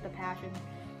mustard with a passion.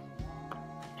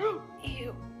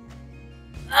 Ew.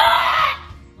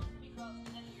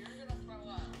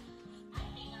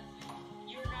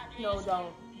 No,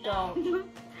 don't.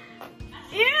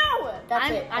 Ew!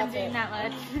 That's it. I'm That's doing it. that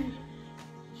much.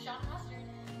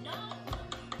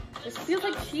 This feels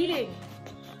like cheating.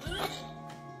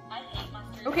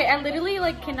 Okay, I literally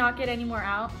like cannot get any more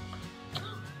out.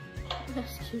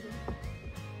 That's cute.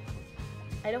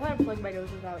 I don't want to plug my nose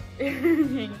without.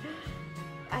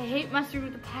 I hate mustard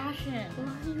with a passion.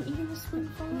 Why are you eating a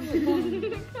spoonful of it?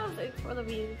 Because it's for the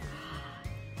views.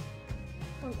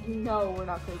 No, we're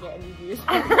not gonna get any views.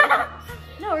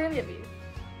 No, we're gonna get views.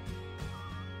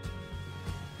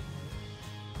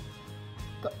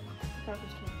 Go. That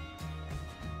was cute.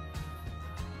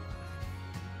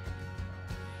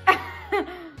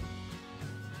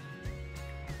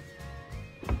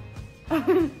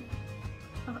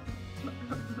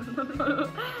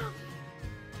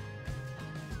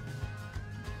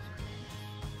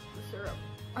 The syrup.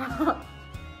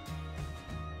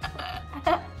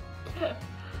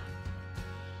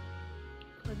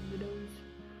 Plug the nose.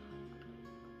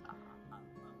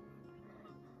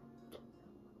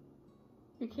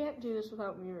 You can't do this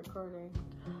without me recording.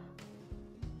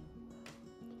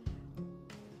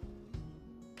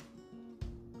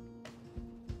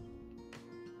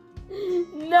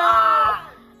 No!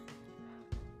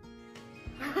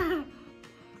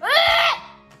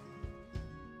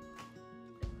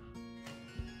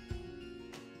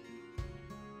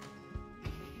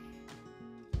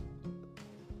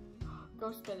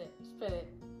 Go spit it. Spit it.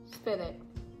 Spit it.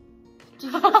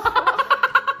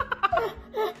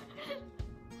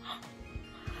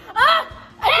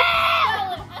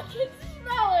 I can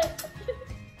smell it.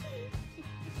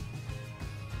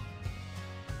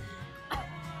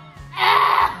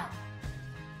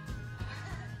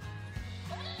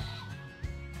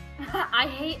 I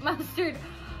hate mustard.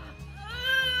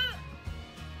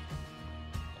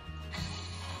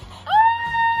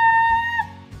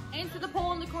 Answer the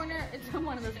poll in the corner. It's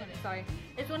one of those corners, sorry.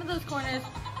 It's one of those corners.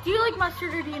 Do you like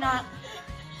mustard or do you not?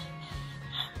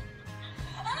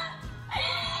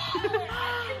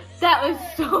 That was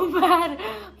so bad.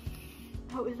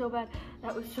 That was so bad.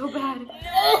 That was so bad.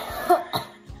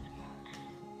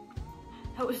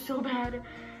 That was so bad.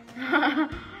 I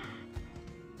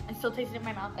still taste it in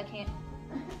my mouth. I can't.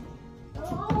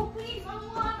 Oh, please, I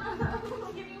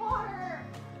want. Give me water.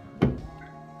 Is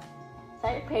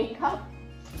that your paint cup?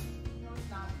 No, it's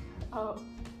not. Oh.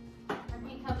 My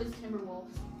paint cup is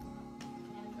Timberwolves.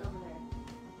 And it's over there.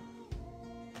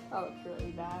 That looks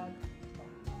really bad.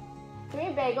 Do we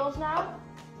have bagels now?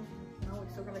 No, we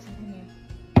still gotta continue.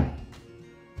 How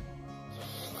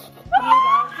many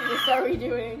rounds of this are we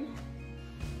doing?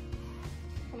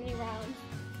 How many rounds?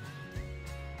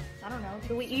 I don't know.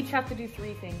 So we each have to do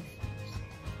 3 things.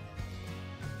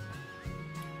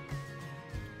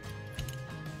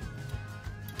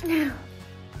 It's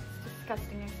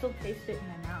disgusting. I still taste it in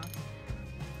my mouth.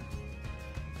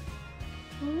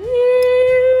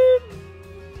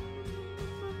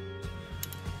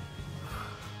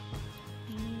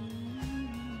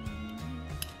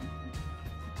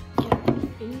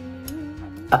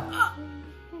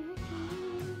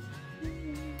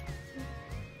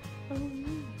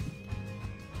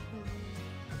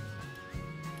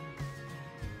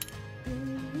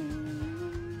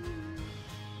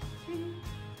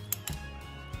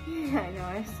 I know,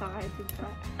 I saw I did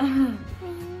that.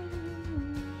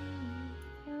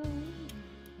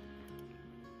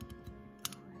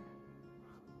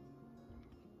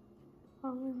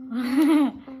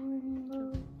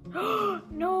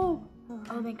 No!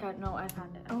 Oh, thank God. No, I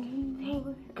found it. Oh, Okay.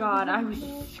 Thank God, I was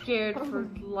scared for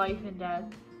life and death.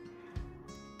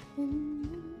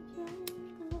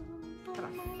 Got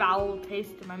a foul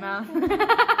taste in my mouth.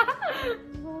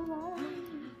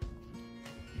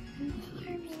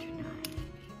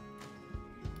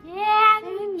 Yeah,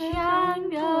 the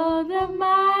jungle, the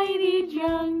mighty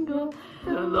jungle,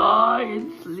 the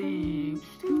lion sleeps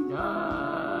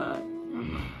tonight.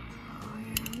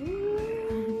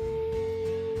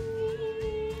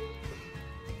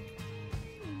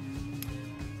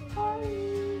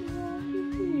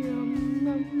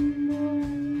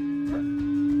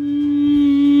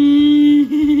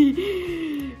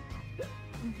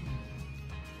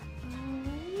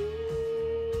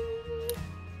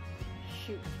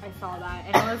 Shoot, I saw that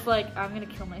and I was like, I'm gonna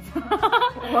kill myself.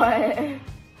 What?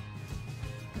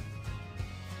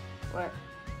 What?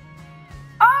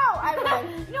 Oh, I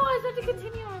won. No, I was about to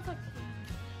continue. I was like,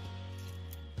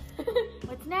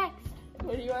 what's next?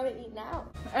 What do you want to eat now?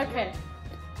 Okay,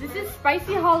 this is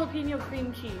spicy jalapeno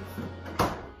cream cheese.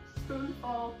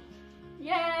 Spoonful.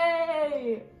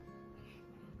 Yay!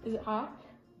 Is it hot?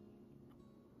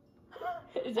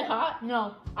 Is it hot?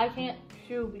 No, I can't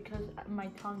chew because my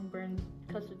tongue burns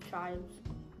because of chives.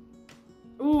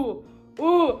 Ooh,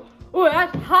 ooh, ooh,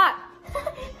 that's hot.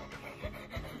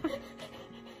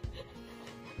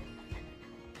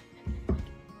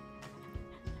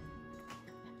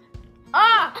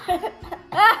 Ah!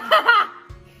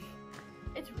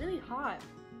 It's really hot.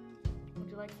 Would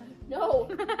you like some? No.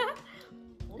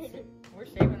 We're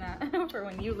saving that for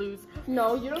when you lose.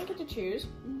 No, you don't get to choose.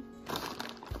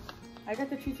 I got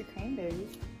to choose your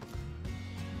cranberries.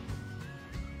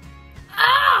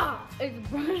 Ah! It's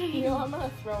burning. You know, I'm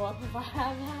gonna throw up if I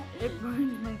have that. It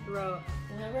burns my throat.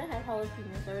 Whenever I have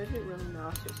jalapenos, I always get really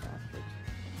nauseous afterwards.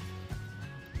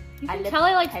 You I can live tell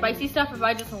I like 10 spicy stuff if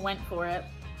I just went for it.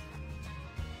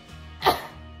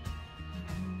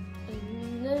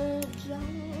 In the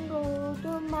jungle,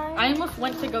 the mighty I almost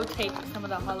went to go take some of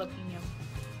that jalapeno.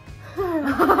 the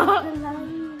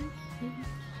lion sleeps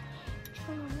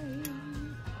tonight.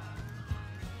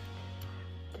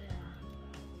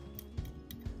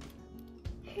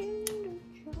 In the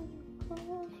jungle, the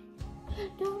mighty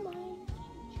jungle,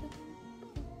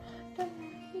 the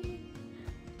lion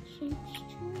sleeps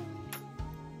tonight.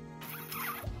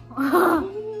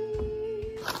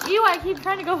 Ew, I keep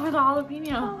trying to go for the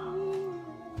jalapeno.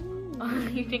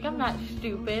 You think I'm that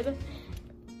stupid?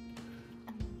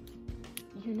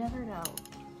 You never know.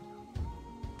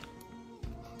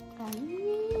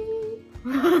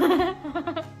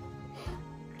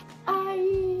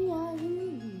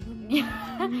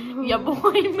 Your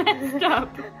boy messed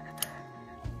up.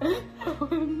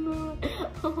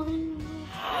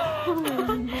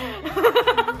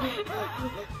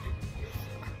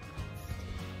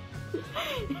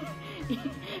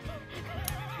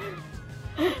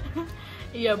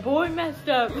 Your boy messed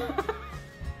up.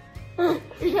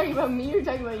 You're talking about me or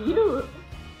talking about you?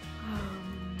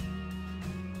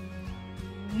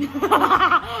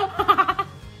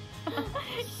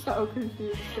 So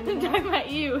confused. I'm talking about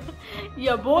you.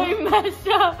 Your boy messed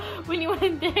up when you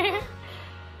went there.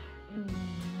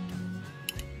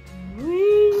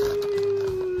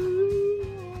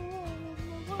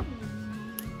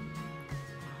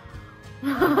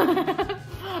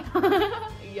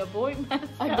 Your boy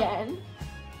messed up. Again.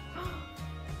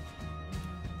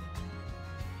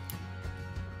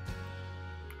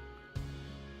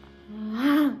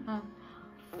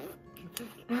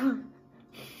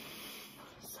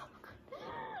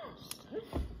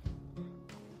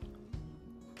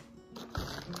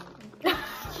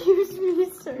 Excuse me,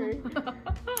 sir.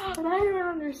 But I don't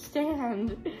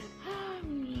understand.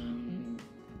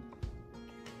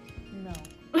 No.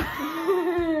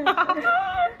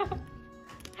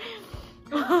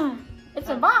 It's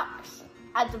a box.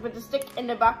 I had to put the stick in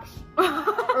the box.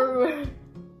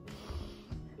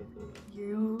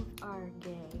 You are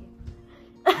gay.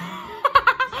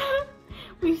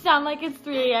 We sound like it's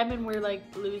 3 a.m. and we're like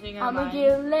losing our I'ma minds.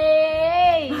 get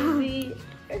lazy.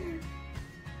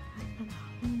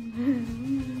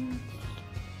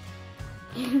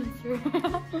 Put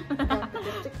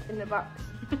the stick in the box.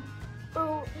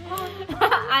 Oh,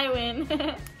 I win.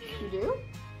 you do?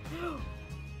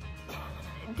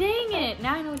 Dang it!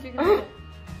 Now I know what you're gonna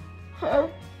do.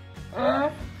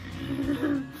 I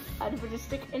had to put a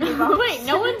stick in the box. Wait,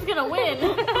 no one's gonna win.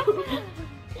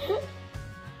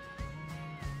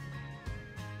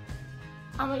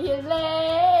 I'ma get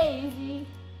lazy.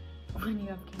 When you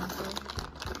have cancer.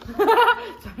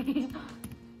 Sorry.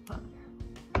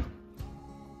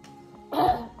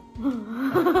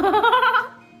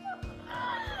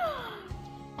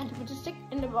 And to put a stick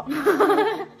in the box.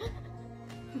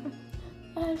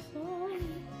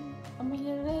 I'm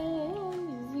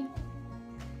lazy.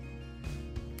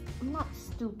 I'm not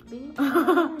stupid.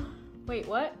 Wait,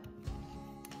 what?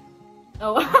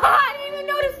 Oh, I didn't even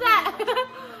notice that.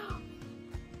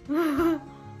 I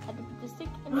had to put the stick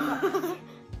in the box.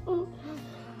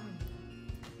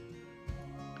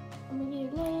 I'm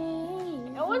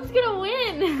lazy. No one's gonna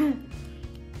win.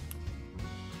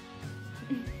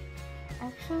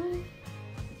 Actually,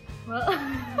 well,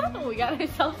 we got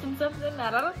ourselves in something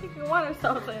that I don't think we want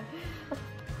ourselves in.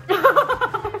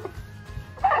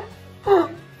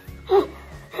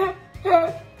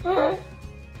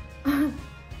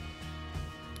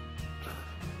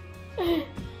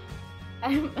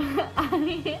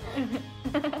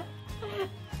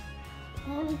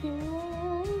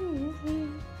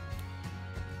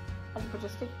 I'll put a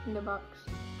stick in the box.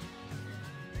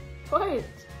 What?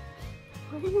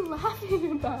 What are you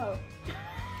laughing about?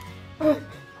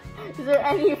 Is there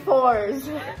any fours?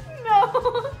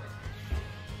 No.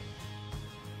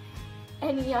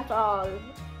 Any at all?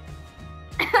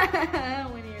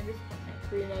 When you're disappointed.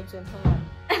 Green eggs and ham.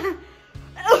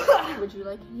 Would you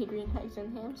like any green eggs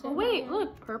and ham? Oh, wait,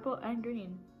 look, purple and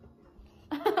green.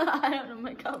 I don't know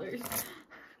my colors.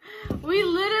 We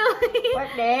literally.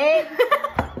 What day?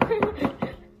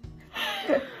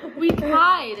 We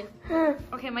tied.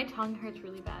 Okay, my tongue hurts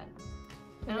really bad.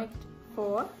 Next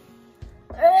 4.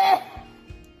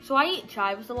 So I eat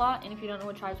chives a lot, and if you don't know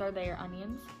what chives are, they are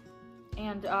onions.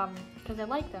 And because I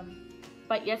like them.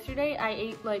 But yesterday I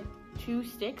ate like 2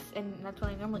 sticks, and that's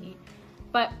what I normally eat.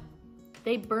 But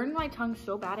they burned my tongue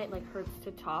so bad it like hurts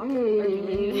to talk or do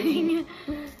anything.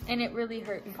 And it really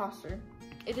hurt. Imposter.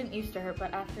 It didn't used to hurt,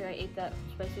 but after I ate that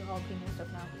spicy jalapeno stuff,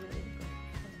 now it really hurts.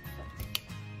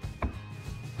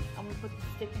 I'm gonna put the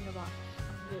stick in the box.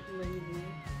 I'm a bit lazy.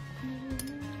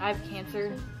 I have cancer.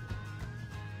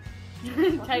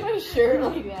 Type my shirt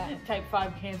like that. Type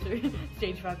 5 cancer.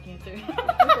 Stage 5 cancer. Look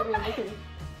at me, look at me.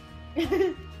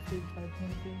 Stage 5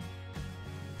 cancer.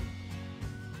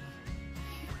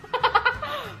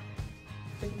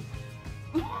 Look at me.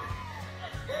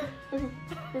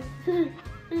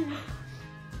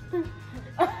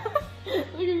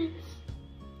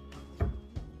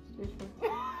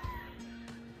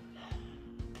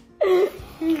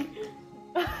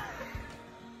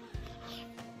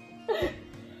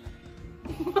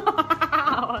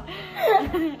 Wow.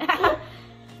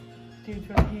 Stage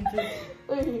 5 cancer.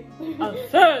 Look at me. I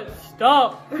said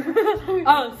stop.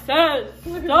 I said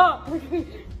stop. Look at me.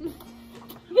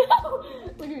 No!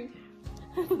 Look at me.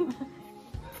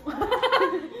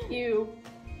 You.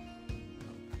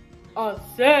 I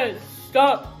said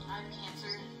stop.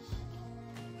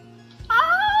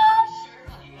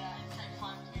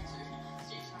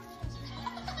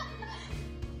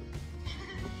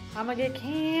 I'm gonna get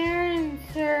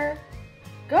cancer.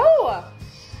 Go.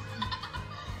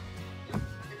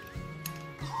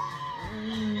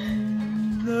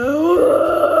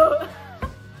 No.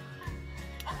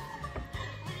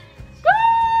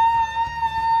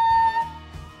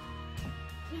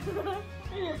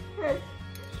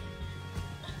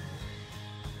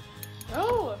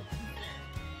 Go.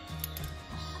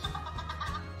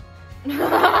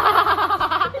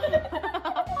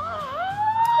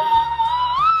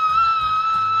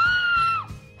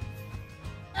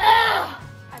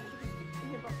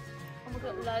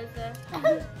 Liza. I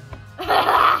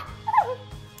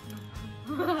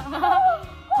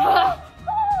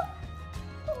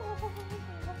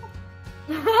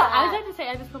was about to say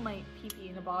I just put my pee-pee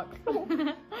in a box.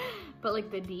 But like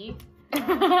the D.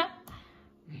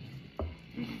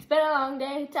 It's been a long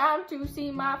day. Time to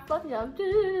see my fluffy dog.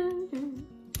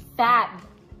 Fat.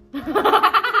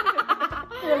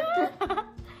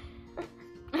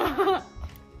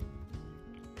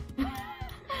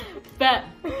 Fat.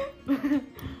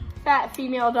 Fat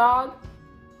female dog.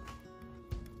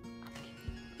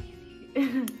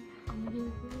 I'm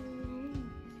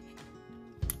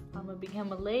gonna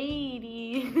become a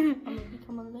lady. I'm gonna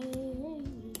become a lady.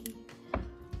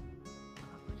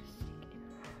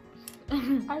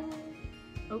 I will.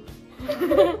 Oops.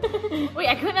 Wait,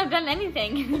 I couldn't have done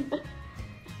anything.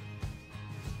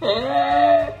 Can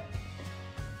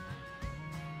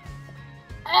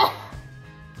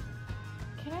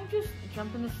I just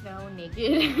jump in the snow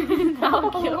naked?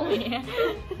 That'll kill me.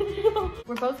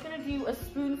 We're both gonna do a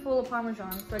spoonful of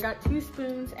Parmesan. So I got 2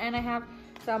 spoons and I have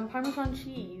some Parmesan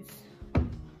cheese.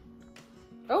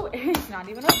 Oh, it's not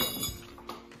even open.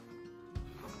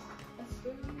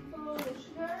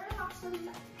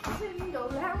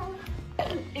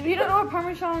 If you don't know what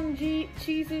Parmesan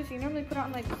cheese is, you normally put it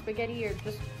on like spaghetti or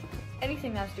just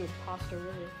anything that has to do with pasta,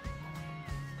 really.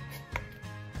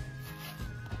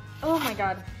 Oh my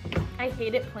god. I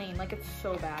hate it plain. Like, it's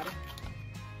so bad.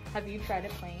 Have you tried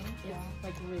it plain? Yeah. It's,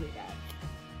 like, really bad.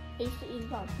 I used to eat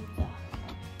it on pizza.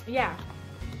 Yeah.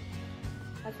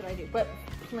 That's what I do. But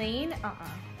plain,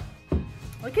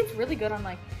 Like, it's really good on,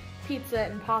 like, pizza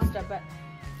and pasta, but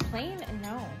plain,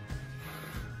 no.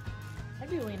 I'd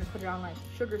be willing to put it on, like,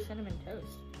 sugar cinnamon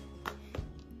toast.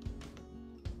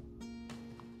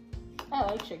 I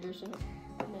like sugar cinnamon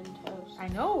toast. I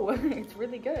know. It's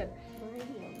really good. Very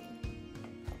yummy.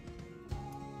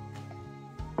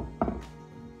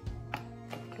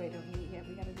 Wait, don't eat it yet.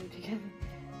 We gotta do it together.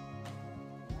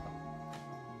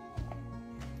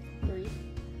 3,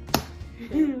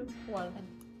 2, 1.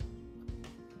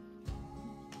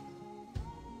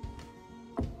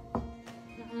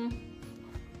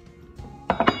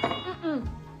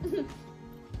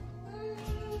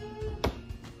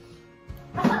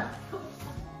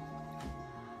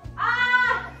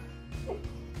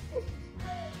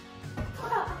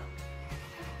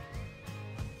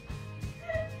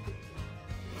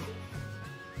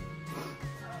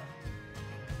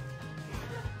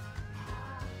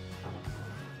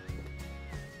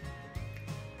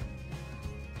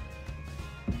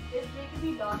 It's making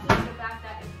me nauseous the fact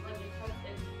that it's like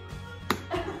it's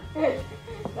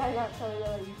Did I not tell you that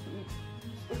I used to eat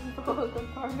spoonfuls of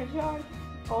Parmesan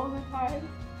all the time?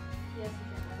 yes,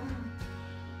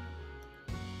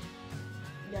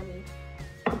 Yummy.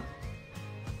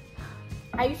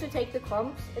 I used to take the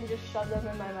clumps and just shove them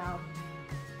in my mouth.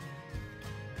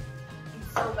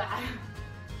 it's so bad.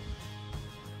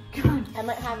 God, I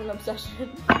might have an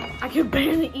obsession. I can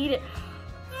barely eat it.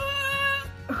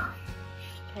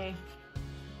 Okay.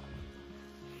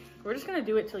 We're just gonna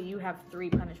do it till you have 3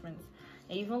 punishments.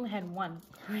 And you've only had 1.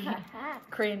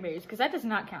 Cranberries, because that does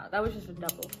not count. That was just a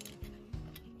double.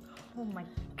 Oh my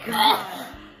god.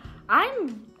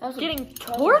 I'm getting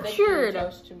tortured.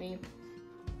 Toast to me.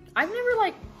 I've never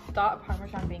like thought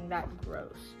Parmesan being that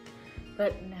gross.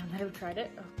 But now that I've tried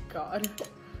it, oh god.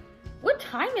 What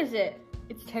time is it?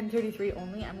 It's 10:33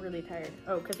 only. I'm really tired.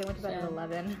 Oh, because I went to bed at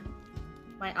 11.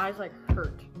 My eyes like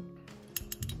hurt.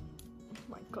 Oh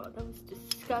my god, that was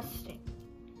disgusting.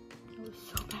 That was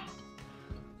so bad.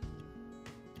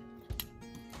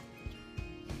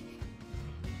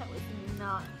 That was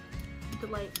not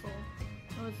delightful.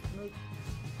 That was like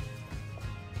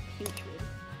putrid.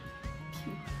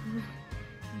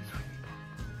 It was really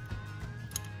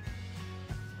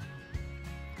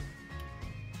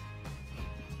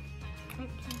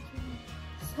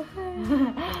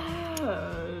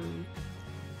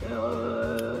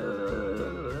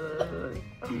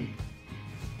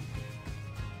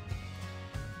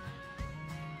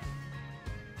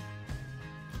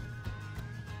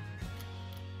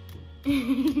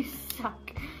You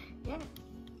suck. Yeah.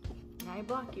 Now I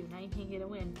block you. Now you can't get a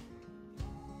win.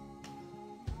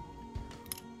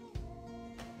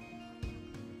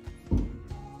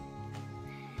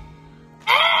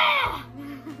 Ah!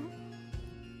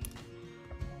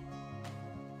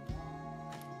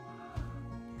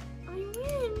 I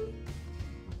win.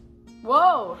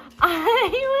 Whoa!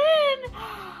 I win.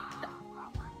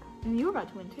 And you were about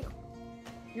to win too.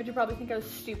 Would you probably think I was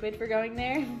stupid for going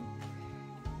there?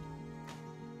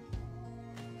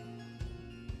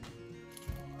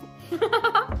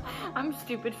 I'm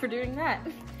stupid for doing that.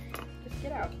 Just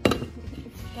get out.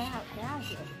 Get out, get out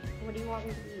here. What do you want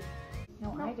me to eat?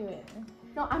 No, I do it.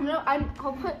 No,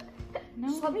 I'll put, No.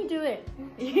 just let me do it.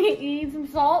 You need some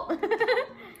salt?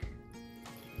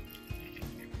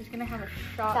 Just gonna have a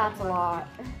shot. That's of a one. lot.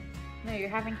 No, you're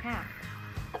having half.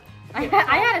 I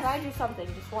had Can I do something?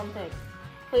 Just one thing.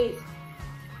 Please.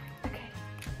 Okay.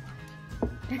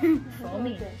 Follow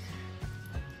me.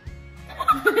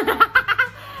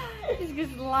 Just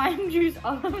gets lime juice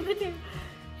all over the table.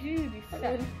 Dude, you suck.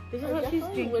 This is what she's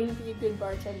definitely drinking. wouldn't be a good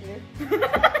bartender.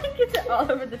 Gets it all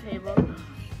over the table.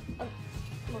 Look,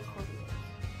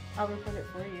 I'll record it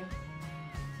for you. Are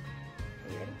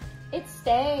you ready? it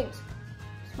stinks.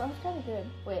 Smells kind of good.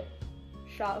 Wait.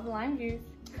 Shot of lime juice.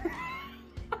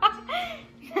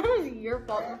 That was your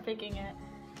fault for picking it.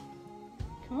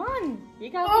 Come on, you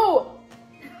got Oh!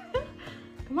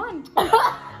 Come on.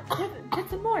 Put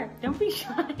some more. Don't be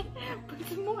shy. Put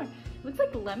some more. Looks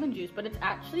like lemon juice, but it's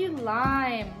actually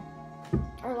lime.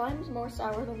 Are limes more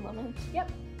sour than lemons?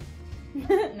 Yep.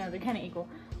 No, they're kind of equal.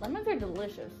 Lemons are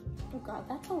delicious. Oh god,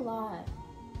 that's a lot.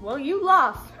 Well, you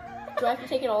lost. Do I have to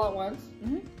take it all at once?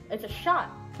 It's a shot.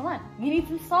 Come on. You need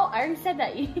some salt. I already said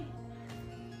that.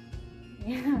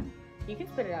 Yeah. You can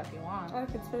spit it out if you want. I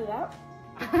can spit it out.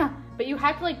 But you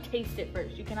have to like taste it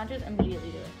first. You cannot just immediately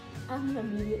do it. I'm gonna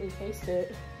immediately taste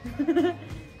it.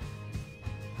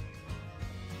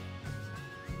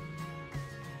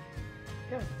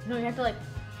 No, you have to like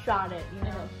shot it, you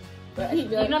know. But You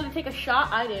know how to take a shot?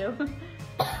 I do.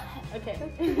 Okay.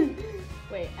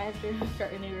 Wait, I have to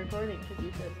start a new recording because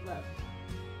you said love.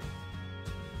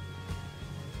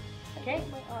 Okay,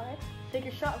 my eye. take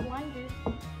your shot of lime juice.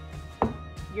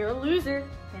 You're a loser.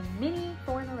 And mini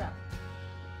 4 in a row.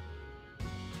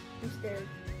 I'm scared.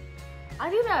 I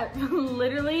do that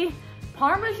literally.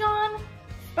 Parmesan,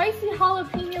 spicy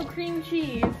jalapeno cream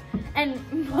cheese,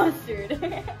 and mustard.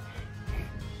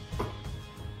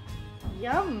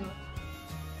 Yum.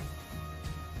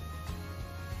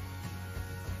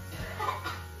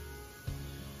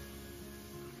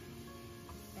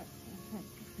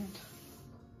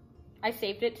 I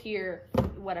saved it to your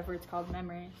whatever it's called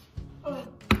memories.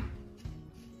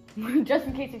 Just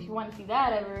in case if you want to see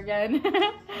that ever again.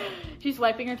 She's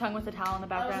wiping her tongue with a towel in the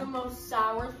That was the background. most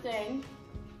sour thing.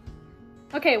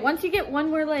 Okay, once you get one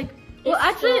more like, well, It's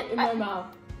actually, still in my mouth.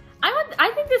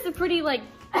 I think this is pretty like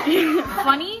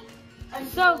funny. I'm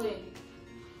So- drooling.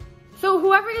 So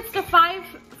whoever gets to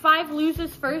five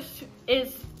loses first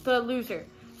is the loser.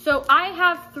 So I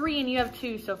have 3 and you have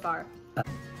 2 so far.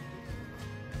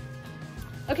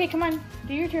 Okay, come on,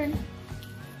 do your turn.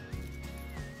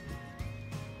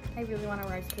 I really want a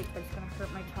rice cake, but it's gonna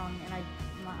hurt my tongue, and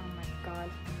oh my god.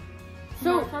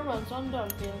 So I'm done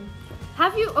feeling.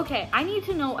 have you? Okay, I need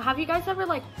to know. Have you guys ever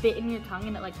like bitten your tongue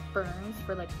and it like burns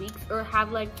for like weeks, or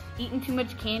have like eaten too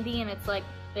much candy and it's like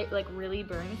it like really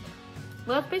burns?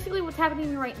 Well, that's basically what's happening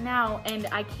to me right now, and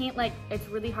I can't like. It's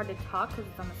really hard to talk because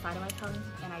it's on the side of my tongue,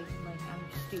 and I'm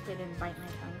stupid and bite my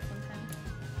tongue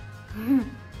sometimes.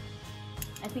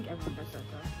 I think everyone does that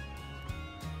though.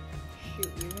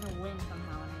 Shoot, you're gonna win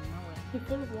somehow, and I know it. You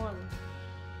could have won.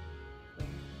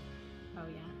 Oh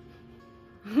yeah.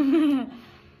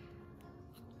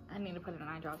 I need to put it in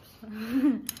eye drops.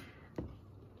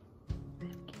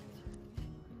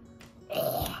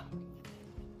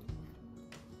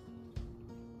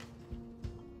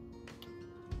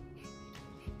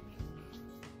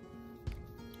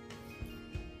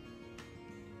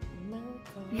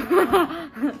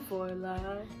 For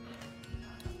life.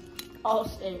 All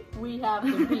state, we have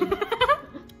the beat.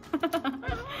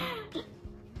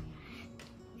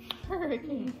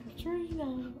 Hurricane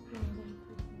Katrina.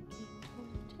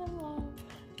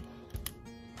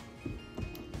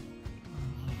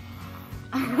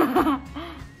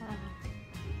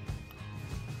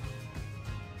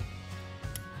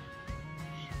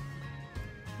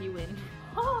 You win.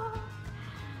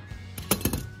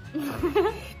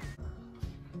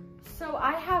 So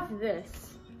I have this.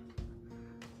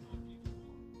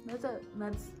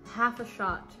 That's half a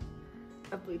shot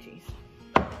of blue cheese.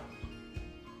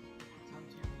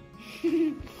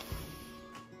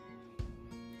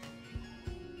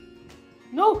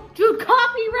 No, dude,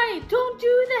 copyright! Don't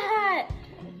do that!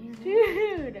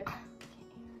 Dude!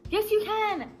 Yes, you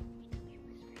can!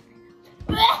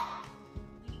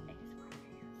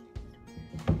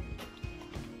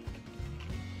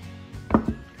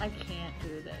 I can't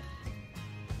do this.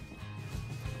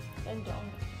 And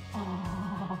don't.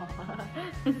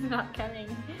 It's not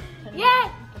coming.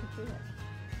 Yeah! Don't do it.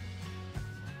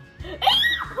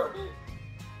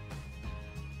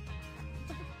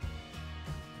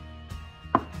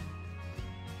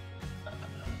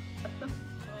 I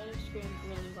just screamed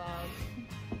really loud.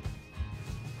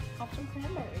 Have some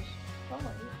cranberries. Don't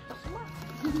worry. Put some more.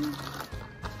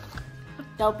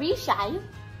 Don't be shy.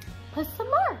 Put some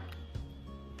more.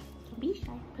 Don't be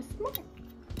shy. Put some more.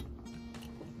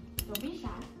 Don't be shy.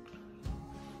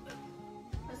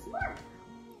 Put some more.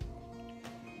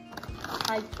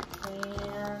 I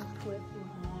can't with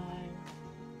lime.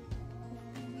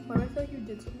 Why do I feel like you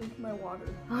did something to my water?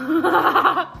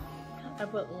 I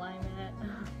put lime in it.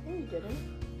 No, you didn't.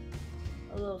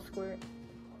 A little squirt.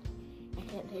 I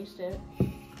can't taste it.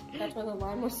 That's why the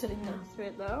lime was sitting next to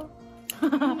it, though.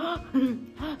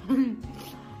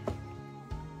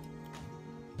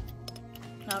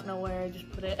 Out nowhere, I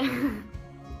just put it.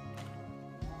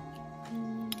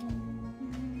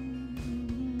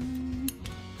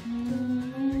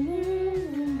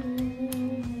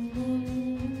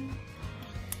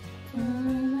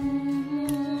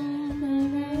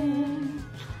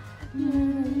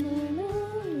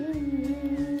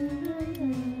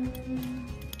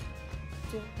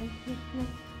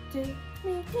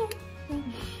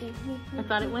 I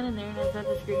thought it went in there and I started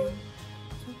to scream.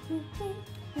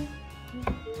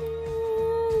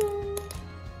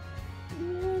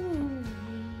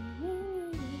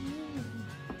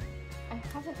 I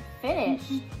haven't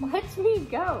finished. Let me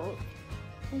go.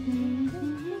 I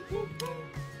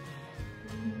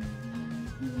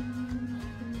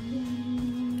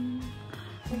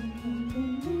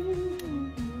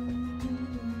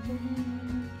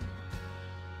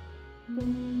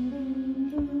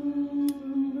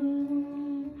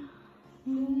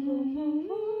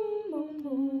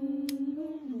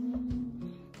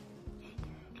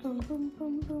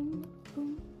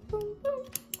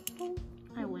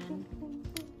win.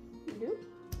 You do?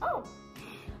 Oh.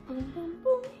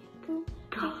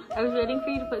 I was waiting for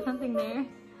you to put something there.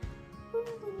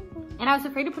 And I was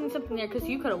afraid of putting something there because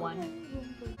you could have won.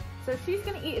 So she's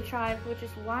gonna eat a chive, which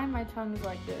is why my tongue's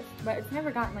like this. But it's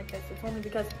never gotten like this. It's only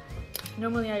because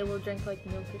normally I will drink like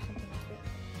milk or something like this.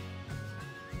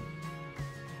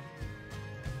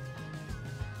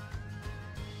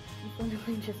 It's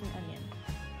literally just an onion.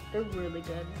 They're really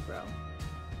good, bro.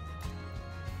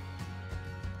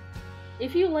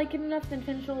 If you like it enough, then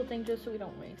finish the whole thing just so we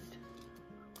don't waste.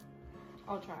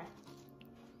 I'll try.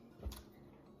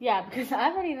 Yeah, because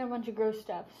I've already eaten a bunch of gross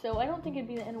stuff, so I don't think it'd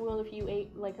be the end of the world if you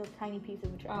ate like a tiny piece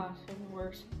of a chive. Ah, something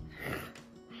worse.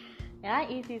 And I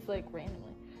eat these like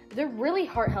randomly. They're really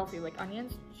heart healthy, like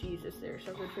onions. Jesus, they're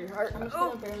so good for your heart. I'm just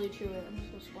gonna barely chew it. I'm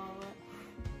just gonna swallow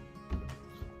it.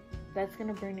 That's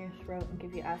gonna burn your throat and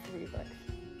give you acid reflux.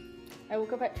 I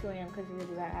woke up at 2 a.m. because of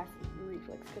really bad acid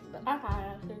reflux because of them. I've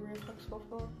had acid reflux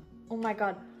before. Oh my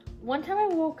god. One time I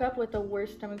woke up with the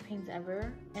worst stomach pains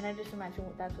ever, and I just imagine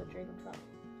that's what Draven felt.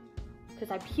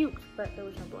 Because I puked, but there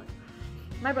was no blood.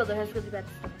 My brother has really bad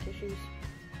stomach issues.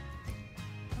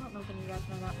 I don't know if any of you guys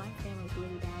know that. My family's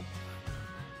really bad.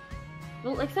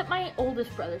 Well, except my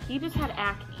oldest brother. He just had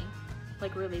acne,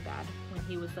 like really bad, when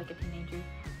he was like a teenager.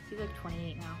 He's like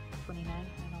 28 now, 29, I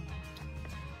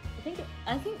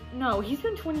don't know. No, he's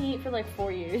been 28 for like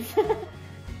 4 years.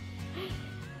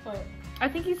 What? I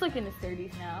think he's like in his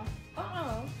 30s now.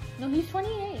 Uh-oh. No, he's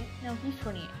 28. No, he's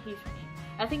 28. He's 28.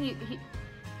 I think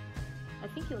I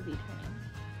think he'll be turning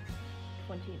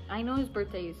 20. I know his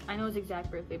exact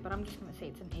birthday, but I'm just gonna say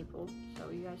it's in April. So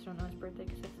you guys don't know his birthday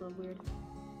because it's a little weird.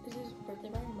 Is his birthday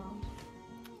by your mom?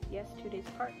 Yes, 2 days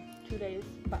apart. 2 days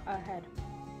ahead.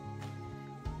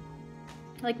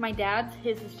 Like my dad's,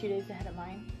 his is 2 days ahead of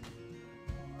mine.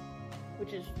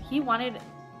 Which is, he wanted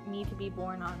me to be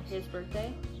born on his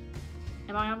birthday.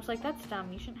 And my mom's like, that's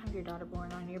dumb. You shouldn't have your daughter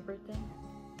born on your birthday.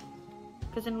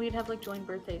 Because then we'd have like joint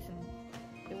birthdays and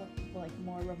it wouldn't like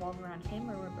more revolve around him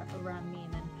or around me.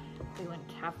 And then we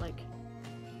wouldn't have like,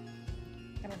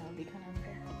 I don't know, it'd be kind of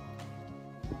unfair.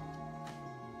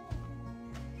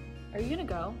 Are you gonna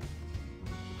go?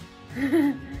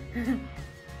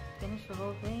 Finish the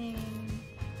whole thing.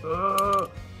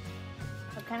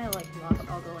 I've kind of like lost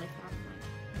all the life last night.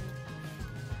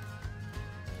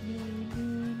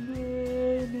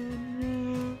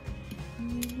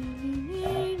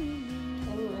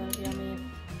 Oh, that's yummy.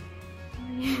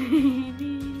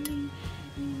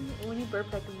 When you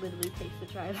burp, I can literally taste the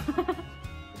chive.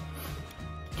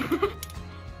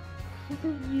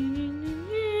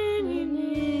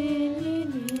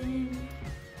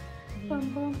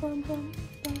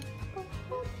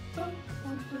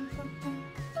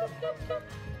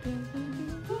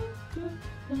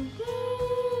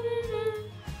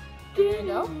 There you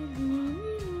go.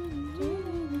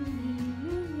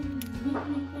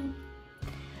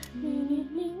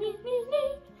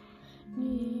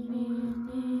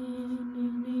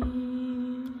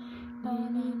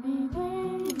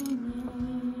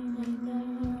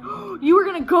 You were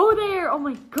gonna go there! Oh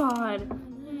my god.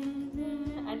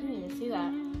 I didn't even see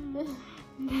that.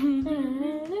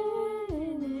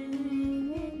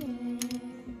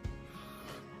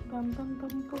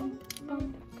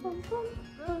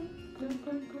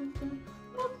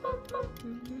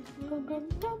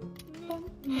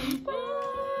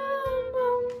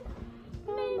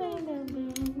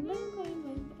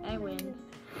 I win.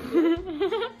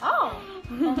 Oh!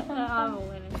 I'm a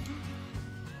winner.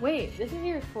 Wait, this is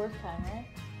your 4th time, right?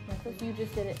 Because you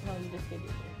just did it. No, you just did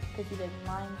it. Because you did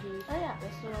lime juice, Oh yeah,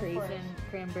 this is raisin,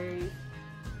 cranberries,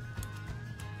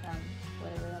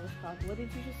 whatever that was called. What did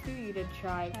you just do? You did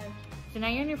chive. So now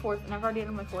you're in your 4th, and I've already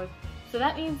done my 4th. So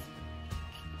that means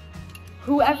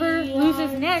whoever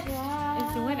loses next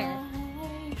is the winner.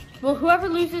 Well, whoever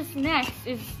loses next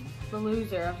is the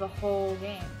loser of the whole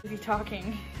game. If you're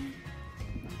talking,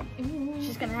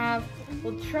 she's gonna have.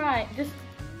 We'll try. Just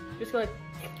go like.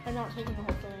 I'm not taking the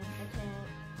whole thing. I can't.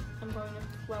 I'm going to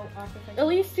throw up if I At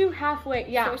least do halfway.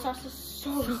 Yeah. Soy sauce is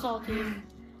so salty.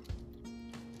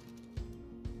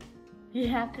 You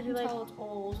have to do like. Until it's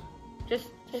old.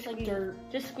 Just Tastes like squeeze- dirt.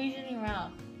 Just squeeze it in your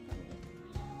mouth.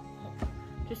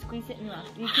 Just squeeze it in your mouth.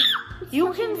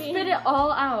 You can Fucking spit it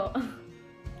all out.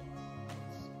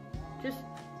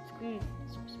 Can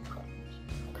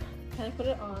I put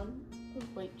it on with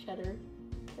white cheddar?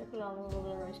 Can I put it on a little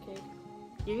bit of rice cake?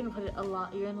 You're gonna put it a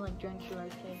lot. You're gonna like drench the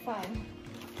rice cake. Fine.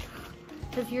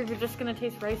 Because you're just gonna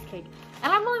taste rice cake.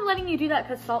 And I'm only letting you do that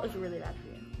because salt is really bad for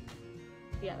you.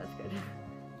 Yeah, that's good.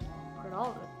 Put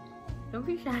all of it. Don't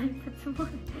be shy. Put some more.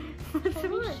 Put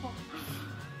some more.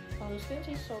 Oh, it's gonna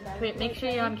taste so bad. Wait, make sure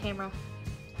you're on camera.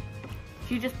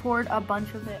 She just poured a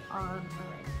bunch of it on her rice.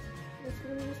 It's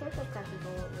gonna be just like a cracker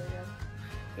bowl later.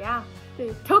 Yeah.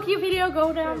 Dude. Tokyo video,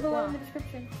 go down Dude, below wow. in the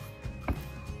description.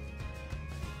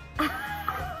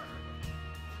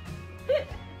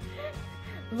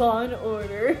 Law and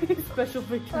Order. Special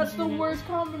Victims That's the Unit. worst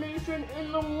combination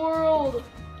in the world.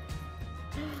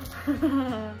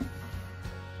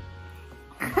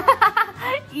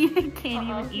 You can't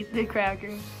even eat the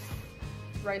crackers.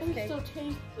 Rice It cake. still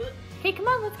tastes good. Hey, come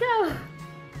on, let's go.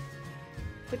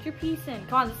 Put your piece in.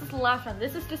 Come on, this is the last one.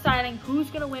 This is deciding who's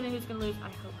gonna win and who's gonna lose. I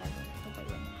hope I win. I hope I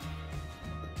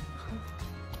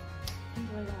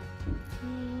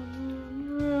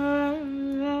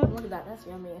win. Look at that, that's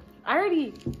yummy. I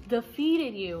already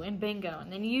defeated you in bingo,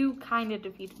 and then you kind of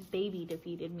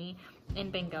defeated me in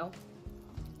bingo.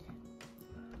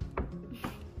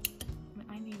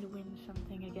 I need to win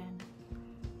something again.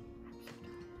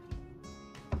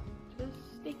 Just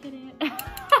stick it in.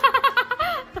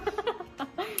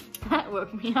 That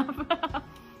woke me up.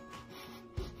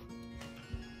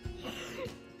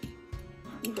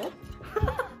 You good?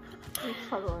 I'm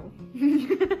struggling.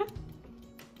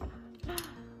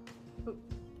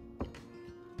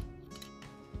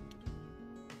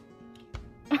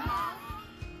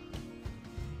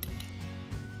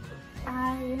 I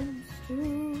am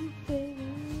stupid.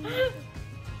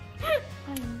 I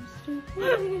am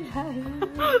stupid. I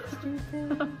am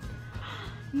stupid.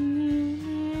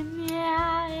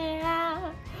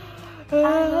 Yeah. I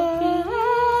love you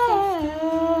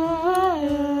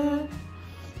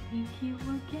Thank you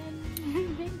again.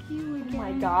 Thank you again. Oh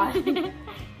my God.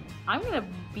 I'm gonna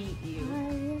beat you. I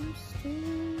am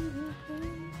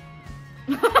stupid.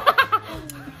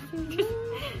 Just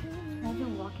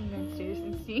imagine walking downstairs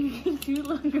and seeing these two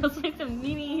little girls play some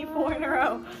Mini 4 in a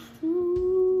row.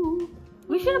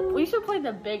 We should play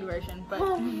the big version, but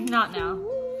not now.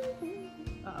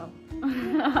 Uh-oh.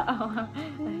 Uh-oh.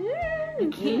 I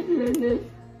can't.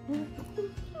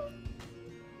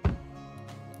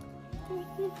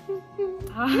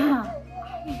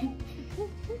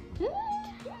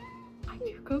 I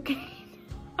do cocaine.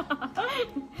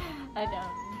 I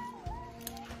don't.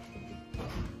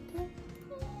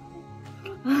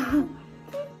 I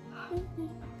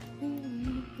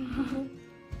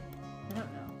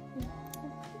don't know.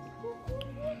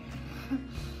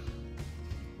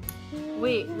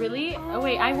 Wait, really? Oh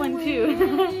wait, I won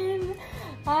too.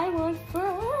 I won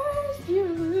first,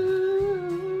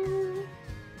 you.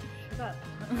 Shut up.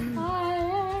 I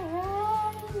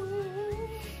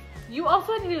You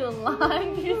also had to do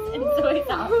lime juice and soy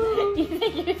sauce. You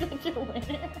think you're such a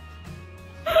winner?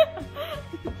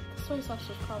 Soy sauce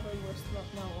is probably worse than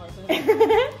no, it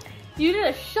wasn't. You did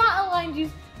a shot of lime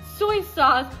juice, soy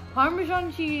sauce,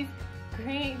 Parmesan cheese,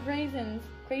 raisins,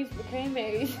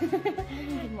 cranberries, I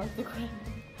didn't like the cranberry.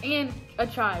 and a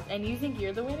chive. And you think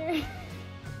you're the winner? You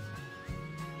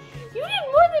did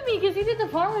more than me because you did the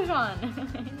Parmesan.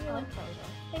 I like Parmesan.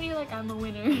 And you're like, I'm a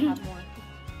winner. I have more.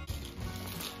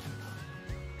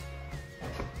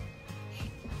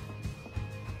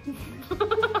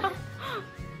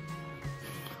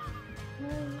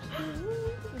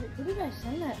 Who did I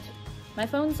send that to? My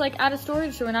phone's like out of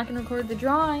storage, so we're not gonna record the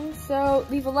drawing. So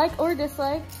leave a like or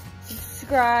dislike,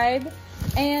 subscribe,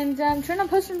 and turn on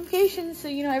post notifications so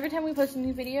you know every time we post a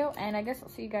new video. And I guess I'll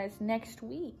see you guys next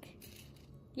week.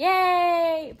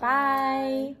 Yay!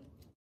 Bye.